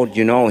 years old,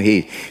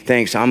 he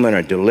thinks, I'm going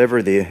to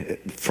deliver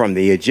from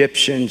the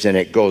Egyptians, and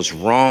it goes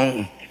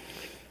wrong.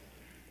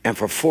 And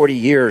for 40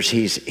 years,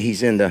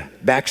 he's in the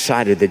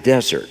backside of the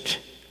desert.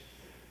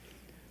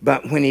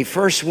 But when he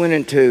first went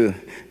into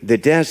the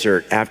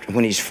desert,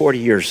 when he's 40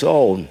 years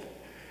old,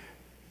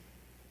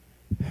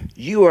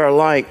 you are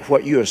like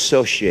what you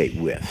associate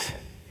with.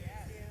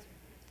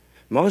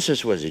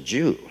 Moses was a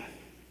Jew.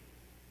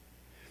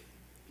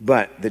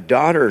 But the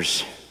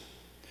daughters,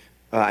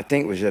 I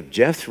think it was of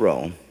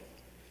Jethro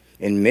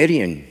in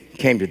Midian,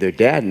 came to their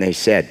dad and he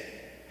said,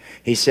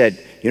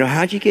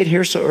 how'd you get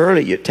here so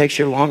early? It takes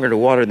you longer to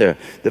water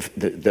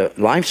the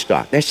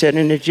livestock. They said,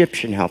 an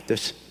Egyptian helped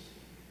us.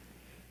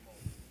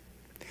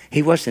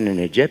 He wasn't an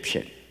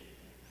Egyptian,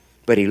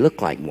 but he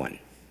looked like one.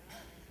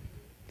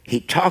 He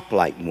talked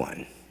like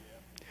one.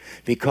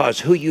 Because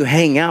who you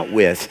hang out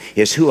with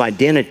is who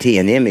identity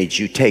and image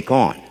you take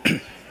on.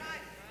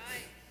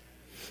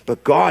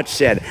 But God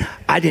said,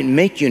 I didn't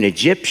make you an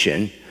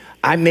Egyptian.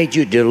 I made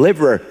you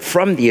deliverer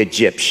from the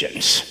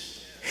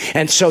Egyptians.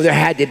 And so there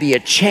had to be a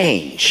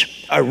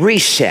change, a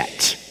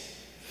reset.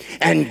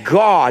 And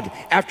God,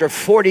 after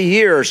 40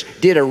 years,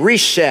 did a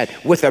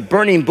reset with a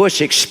burning bush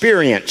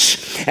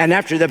experience. And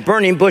after the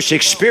burning bush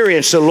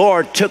experience, the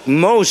Lord took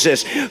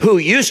Moses, who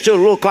used to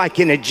look like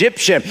an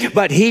Egyptian,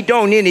 but he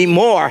don't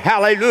anymore.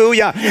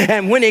 Hallelujah.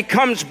 And when he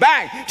comes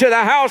back to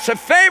the house of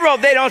Pharaoh,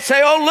 they don't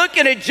say, oh, look,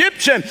 an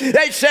Egyptian.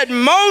 They said,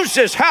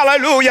 Moses,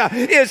 hallelujah,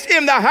 is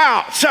in the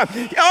house.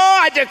 Oh,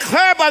 I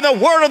declare by the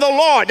word of the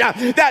Lord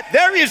that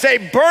there is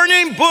a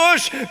burning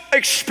bush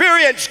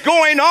experience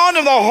going on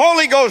in the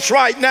Holy Ghost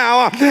right now.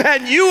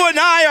 And you and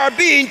I are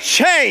being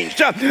changed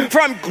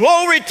from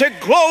glory to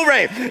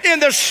glory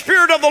in the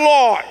Spirit of the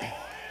Lord.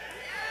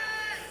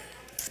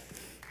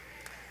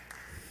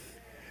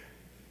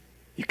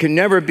 You can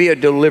never be a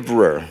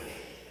deliverer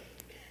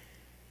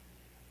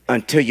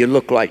until you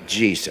look like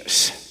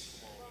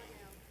Jesus.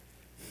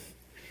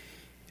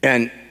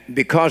 And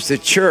because the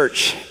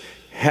church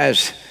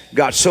has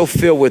got so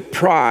filled with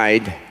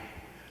pride,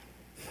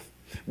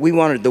 we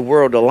wanted the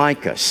world to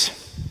like us.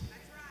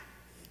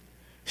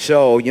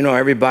 So, you know,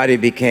 everybody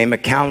became a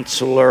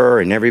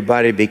counselor, and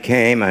everybody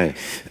became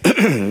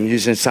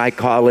using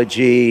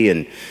psychology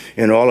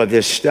and all of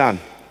this stuff.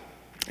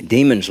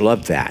 Demons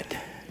love that.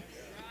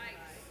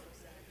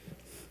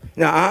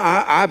 Now,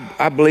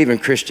 I believe in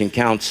Christian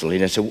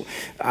counseling.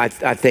 I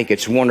think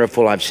it's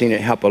wonderful. I've seen it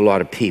help a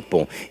lot of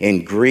people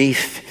in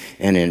grief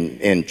and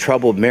in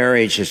troubled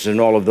marriages and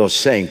all of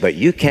those things. But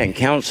you can't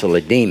counsel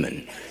a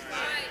demon.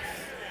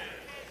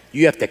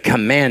 You have to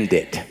command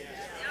it.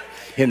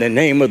 In the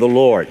name of the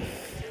Lord.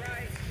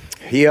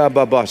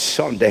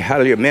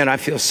 Hallelujah. Man, I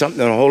feel something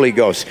in the Holy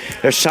Ghost.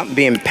 There's something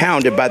being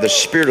pounded by the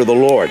Spirit of the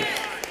Lord.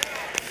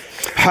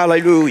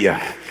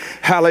 Hallelujah.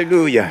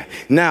 Hallelujah.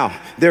 Now,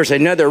 there's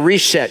another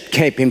reset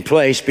taking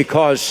place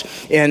because,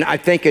 and I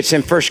think it's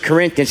in 1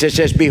 Corinthians, it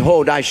says,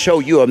 behold, I show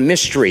you a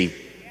mystery.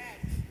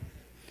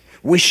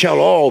 We shall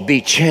all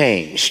be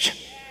changed.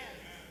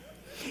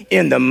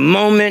 In the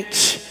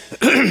moment,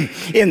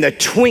 in the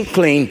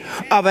twinkling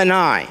of an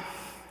eye.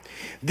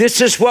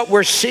 This is what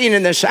we're seeing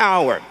in this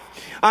hour.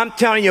 I'm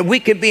telling you, we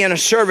could be in a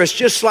service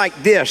just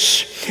like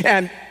this,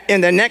 and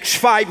in the next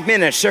 5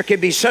 minutes, there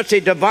could be such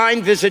a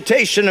divine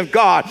visitation of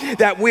God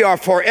that we are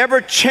forever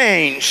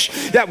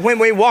changed, that when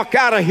we walk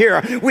out of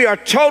here, we are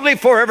totally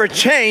forever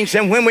changed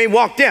than when we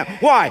walked in.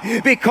 Why?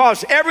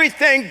 Because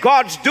everything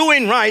God's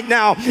doing right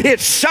now,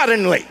 it's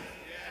suddenly.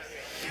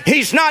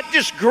 He's not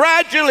just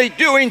gradually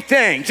doing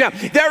things.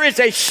 There is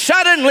a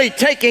suddenly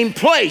taking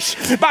place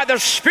by the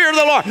Spirit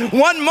of the Lord.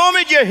 One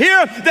moment you're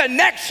here, the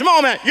next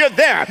moment you're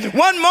there.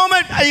 One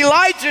moment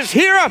Elijah's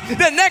here,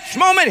 the next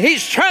moment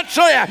he's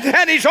translated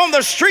and he's on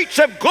the streets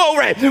of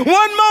glory. One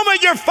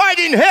moment you're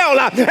fighting hell,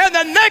 and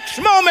the next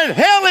moment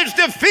hell is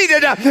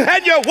defeated,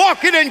 and you're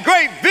walking in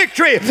great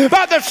victory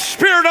by the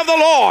Spirit of the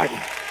Lord.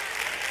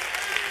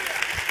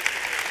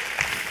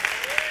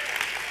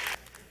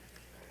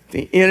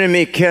 The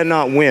enemy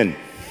cannot win.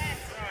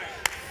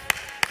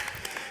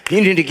 You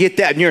need to get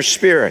that in your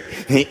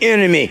spirit. The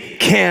enemy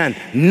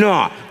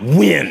cannot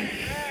win.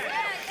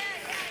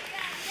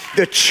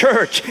 The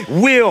church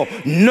will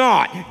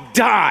not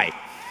die.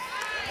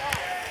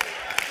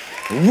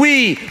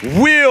 We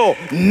will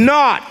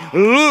not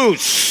lose.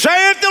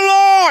 Saith the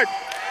Lord.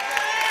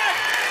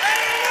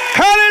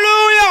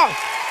 Hallelujah.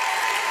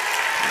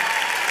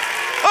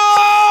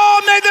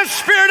 Oh, may the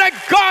Spirit of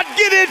God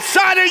get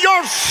inside of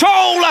your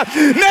soul.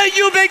 May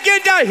you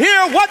begin to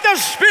hear what the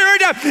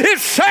Spirit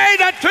is saying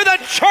to the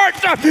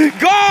church.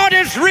 God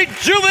is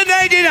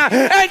rejuvenating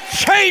and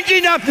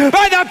changing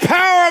by the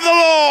power of the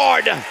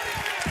Lord.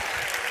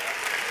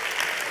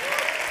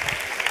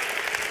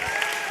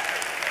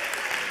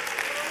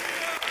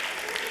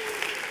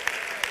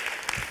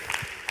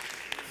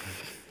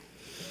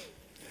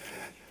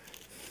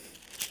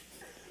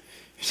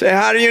 Say,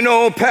 how do you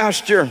know,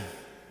 Pastor?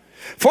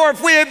 For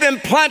if we have been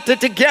planted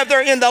together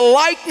in the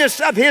likeness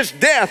of his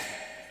death,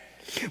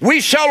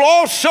 we shall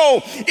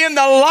also in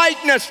the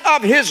likeness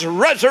of his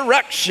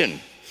resurrection.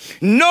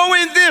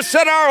 Knowing this,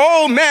 that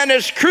our old man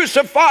is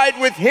crucified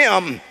with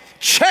him,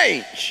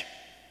 change,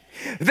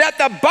 that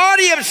the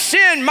body of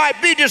sin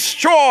might be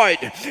destroyed,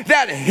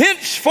 that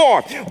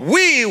henceforth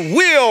we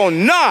will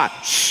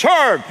not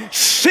serve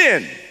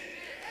sin.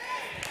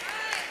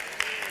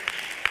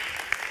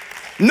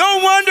 No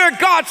wonder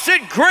God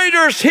said,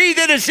 greater is he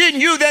that is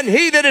in you than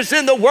he that is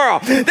in the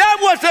world. That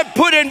wasn't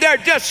put in there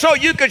just so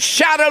you could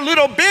shout a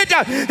little bit.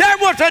 That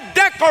was a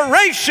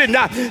declaration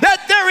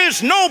that there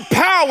is no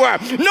power,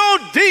 no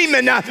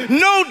demon,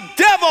 no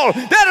devil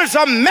that is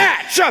a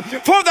match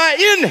for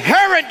the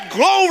inherent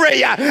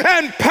glory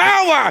and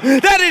power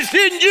that is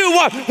in you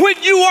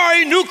when you are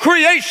a new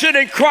creation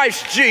in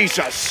Christ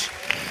Jesus.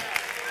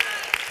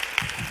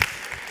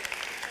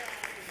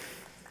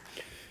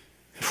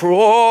 For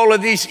all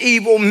of these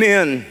evil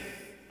men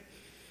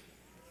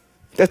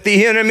that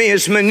the enemy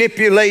is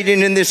manipulating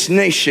in this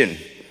nation.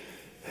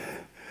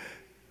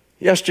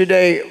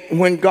 Yesterday,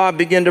 when God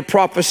began to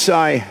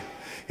prophesy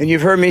And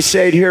you've heard me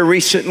say it here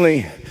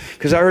recently,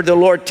 because I heard the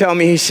Lord tell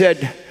me, he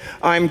said,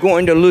 I'm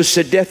going to loose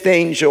a death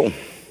angel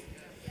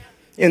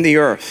in the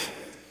earth.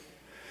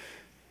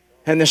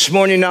 And this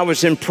morning I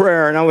was in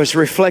prayer and I was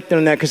reflecting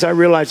on that because I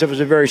realized it was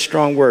a very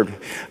strong word.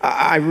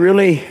 I'm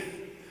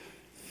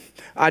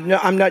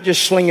not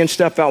just slinging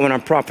stuff out when I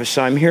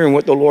prophesy. I'm hearing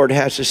what the Lord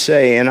has to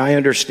say, and I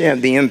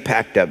understand the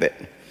impact of it.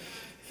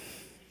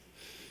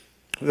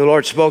 The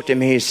Lord spoke to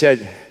me. He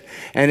said,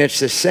 and it's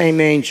the same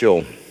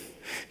angel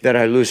that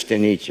I loosed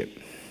in Egypt.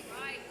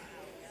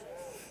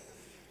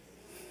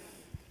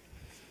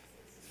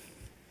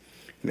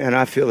 Man,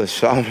 I feel the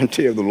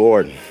sovereignty of the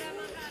Lord.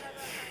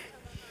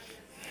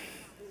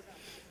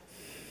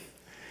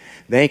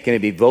 They ain't going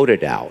to be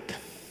voted out.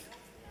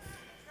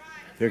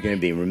 They're going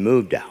to be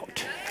removed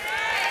out.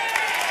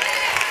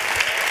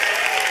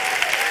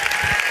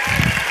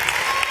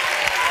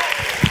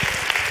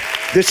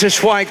 This is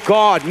why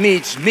God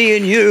needs me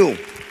and you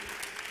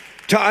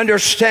to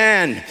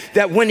understand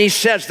that when he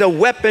says the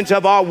weapons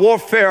of our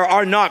warfare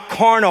are not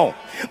carnal,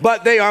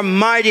 but they are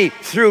mighty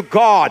through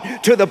God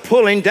to the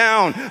pulling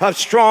down of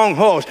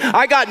strongholds.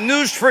 I got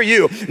news for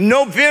you.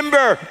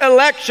 November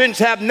elections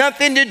have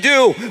nothing to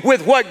do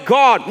with what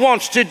God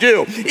wants to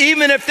do.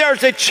 Even if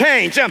there's a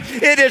change,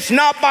 it is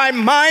not by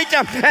might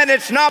and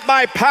it's not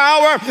by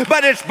power,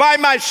 but it's by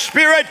my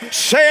spirit,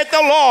 saith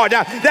the Lord.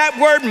 That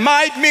word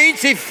might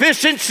means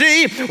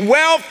efficiency,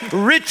 wealth,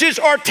 riches,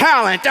 or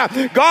talent.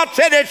 God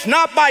said it's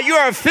not by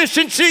your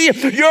efficiency,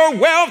 your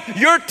wealth,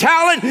 your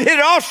talent.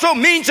 It also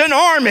means an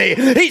army.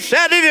 He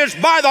said it is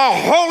by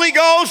the Holy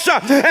Ghost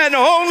and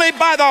only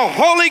by the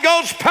Holy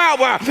Ghost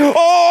power.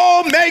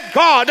 Oh, may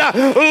God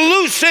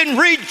loosen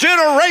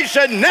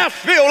Regeneration,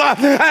 Nashville,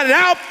 an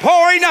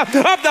outpouring of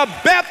the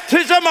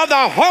baptism of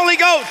the Holy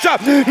Ghost.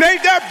 May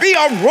there be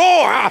a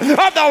roar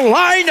of the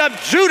Lion of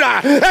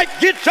Judah that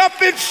gets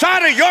up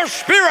inside of your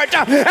spirit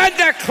and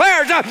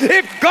declares,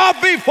 if God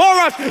be for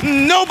us,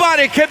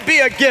 nobody can be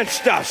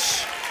against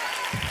us.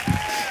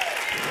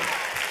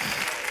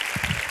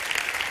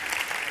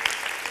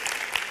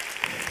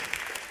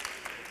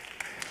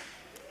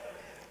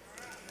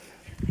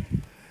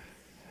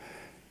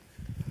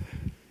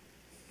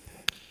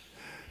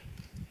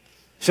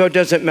 So it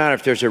doesn't matter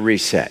if there's a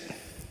reset,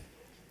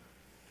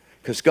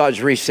 because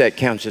God's reset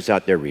cancels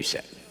out their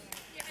reset.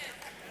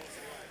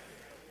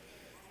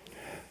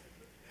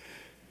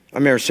 I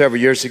remember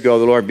several years ago,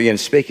 the Lord began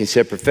speaking,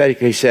 said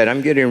prophetically, he said,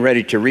 I'm getting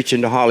ready to reach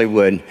into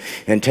Hollywood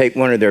and take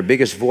one of their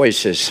biggest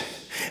voices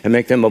and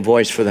make them a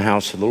voice for the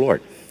house of the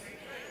Lord.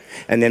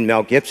 And then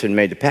Mel Gibson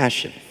made The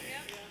Passion.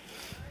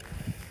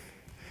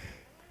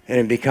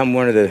 And it become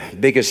one of the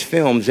biggest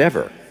films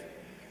ever.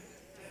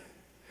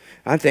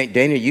 I think,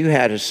 Dana, you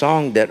had a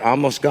song that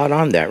almost got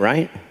on that,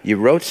 right? You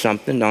wrote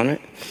something on it.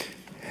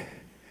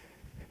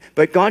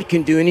 But God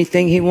can do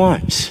anything he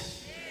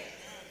wants.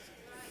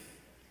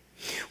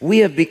 We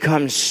have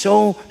become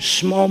so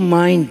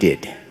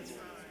small-minded.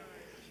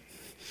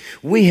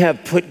 We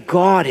have put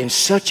God in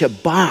such a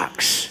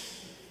box.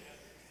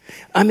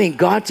 I mean,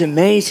 God's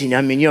amazing.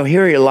 I mean,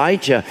 here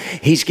Elijah,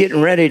 he's getting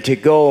ready to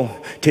go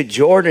to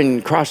Jordan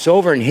and cross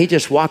over, and he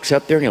just walks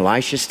up there, and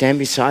Elisha stands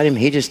beside him.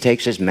 He just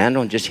takes his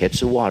mantle and just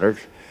hits the water.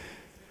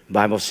 The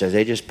Bible says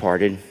they just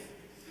parted.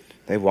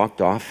 They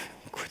walked off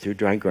through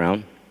dry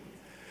ground.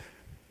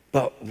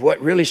 But what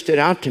really stood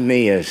out to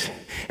me is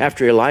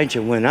after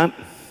Elijah went up,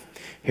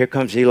 here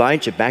comes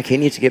Elijah back. He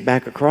needs to get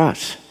back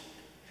across.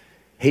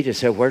 He just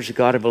said, where's the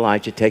God of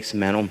Elijah? Takes the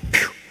mantle,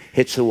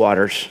 hits the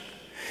waters.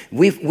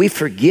 We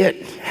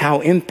forget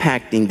how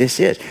impacting this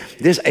is.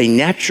 A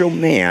natural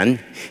man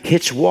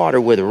hits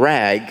water with a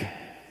rag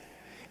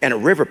and a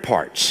river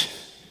parts.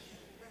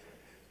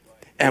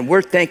 And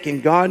we're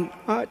thinking, God,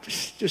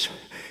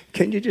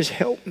 can you just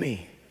help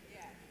me?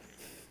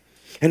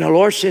 And the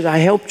Lord said, I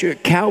helped you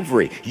at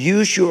Calvary.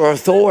 Use your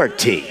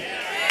authority.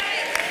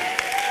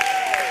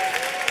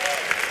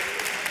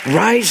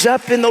 Rise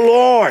up in the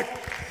Lord.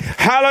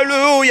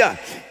 Hallelujah.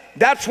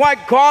 That's why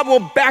God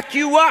will back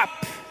you up.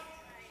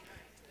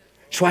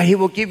 That's why he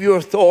will give you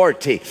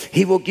authority.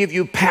 He will give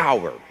you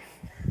power.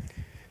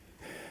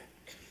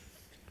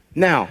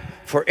 Now,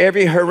 for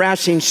every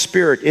harassing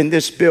spirit in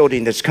this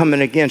building that's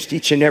coming against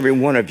each and every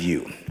one of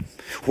you,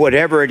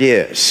 whatever it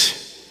is,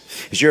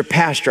 as your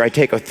pastor, I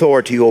take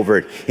authority over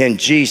it in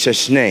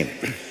Jesus' name.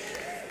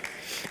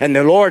 And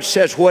the Lord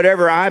says,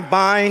 whatever I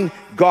bind,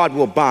 God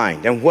will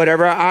bind. And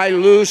whatever I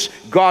loose,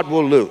 God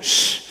will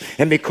loose.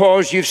 And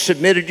because you've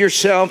submitted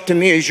yourself to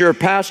me as your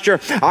pastor,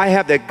 I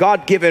have the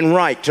God-given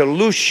right to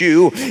loose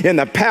you in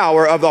the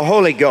power of the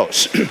Holy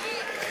Ghost.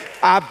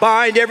 I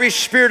bind every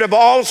spirit of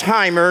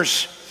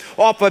Alzheimer's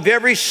off of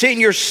every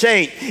senior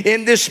saint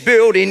in this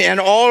building and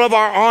all of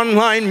our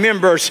online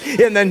members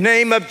in the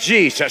name of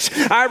Jesus.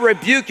 I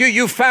rebuke you,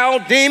 you foul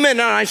demon,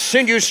 and I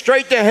send you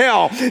straight to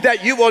hell,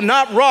 that you will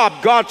not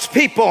rob God's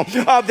people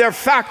of their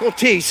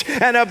faculties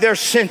and of their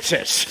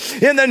senses.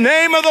 In the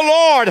name of the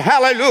Lord,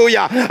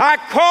 hallelujah, I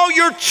call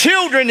your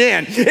children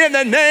in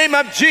the name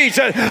of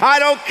Jesus. I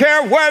don't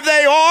care where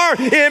they are,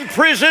 in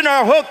prison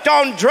or hooked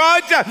on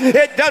drugs.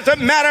 It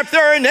doesn't matter if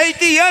they're an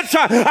atheist.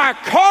 I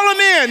call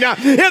them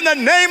in the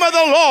name of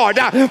the Lord,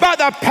 by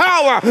the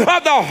power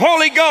of the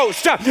Holy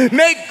Ghost.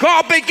 May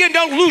God begin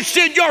to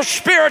loosen your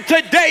spirit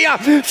today,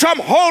 some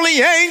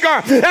holy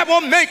anger that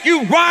will make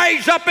you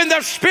rise up in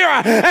the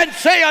spirit and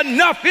say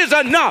enough is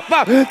enough.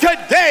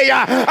 Today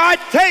I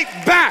take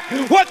back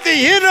what the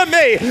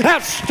enemy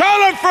has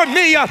stolen from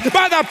me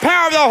by the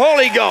power of the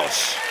Holy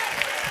Ghost.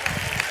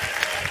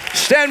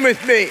 Stand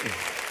with me.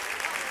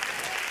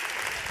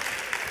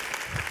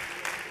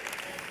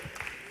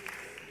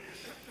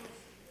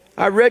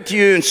 I read to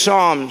you in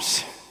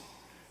Psalms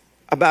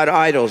about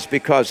idols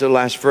because the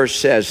last verse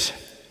says,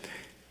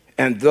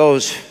 and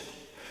those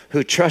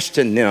who trust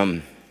in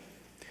them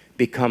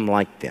become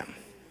like them.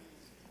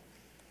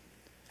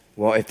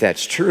 Well, if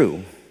that's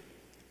true,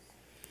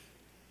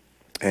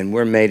 and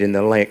we're made in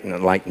the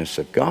likeness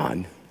of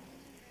God,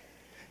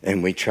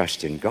 and we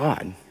trust in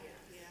God,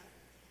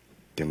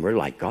 then we're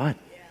like God.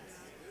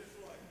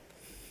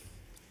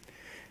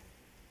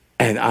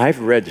 And I've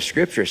read the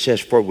scripture, it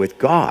says, for with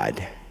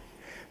God,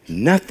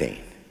 nothing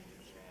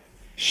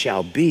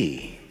shall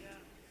be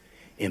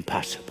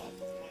impossible.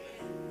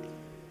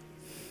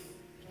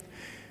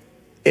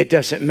 It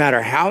doesn't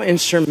matter how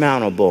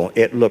insurmountable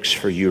it looks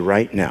for you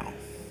right now.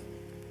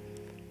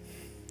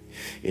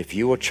 If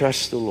you will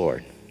trust the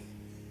Lord,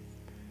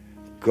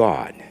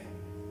 God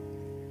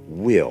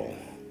will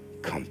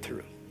come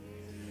through.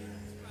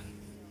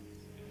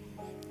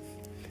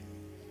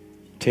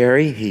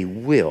 Terry, he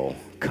will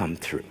come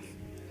through.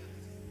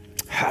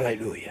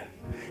 Hallelujah.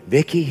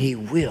 Vicky, he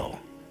will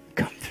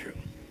come through.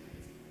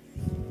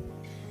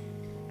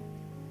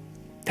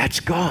 That's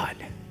God.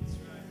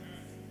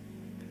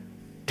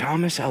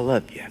 Thomas, I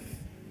love you.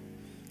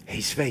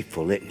 He's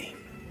faithful, isn't he?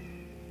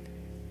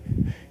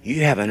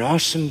 You have an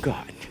awesome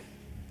God.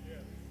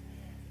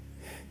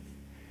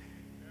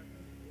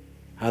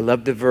 I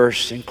love the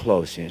verse in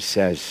closing. It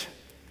says,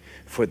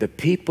 for the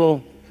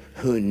people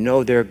who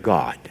know their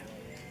God.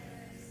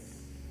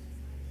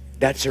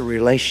 That's a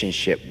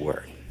relationship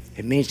word.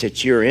 It means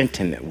that you're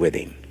intimate with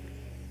him.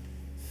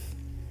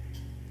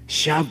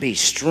 Shall be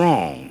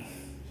strong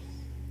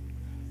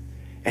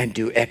and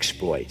do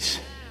exploits.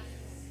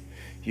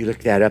 You look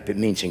that up, it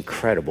means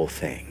incredible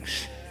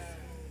things.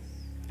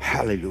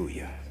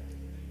 Hallelujah.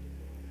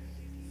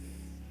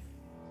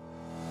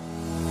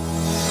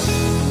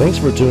 Thanks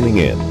for tuning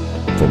in.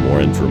 For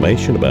more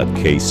information about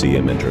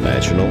KCM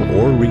International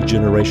or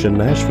Regeneration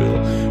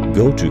Nashville,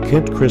 go to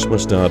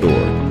kentchristmas.org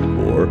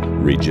or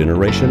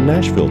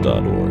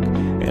regenerationnashville.org.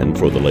 And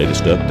for the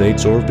latest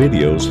updates or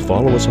videos,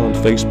 follow us on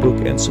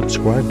Facebook and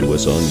subscribe to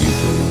us on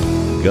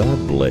YouTube.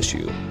 God bless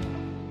you.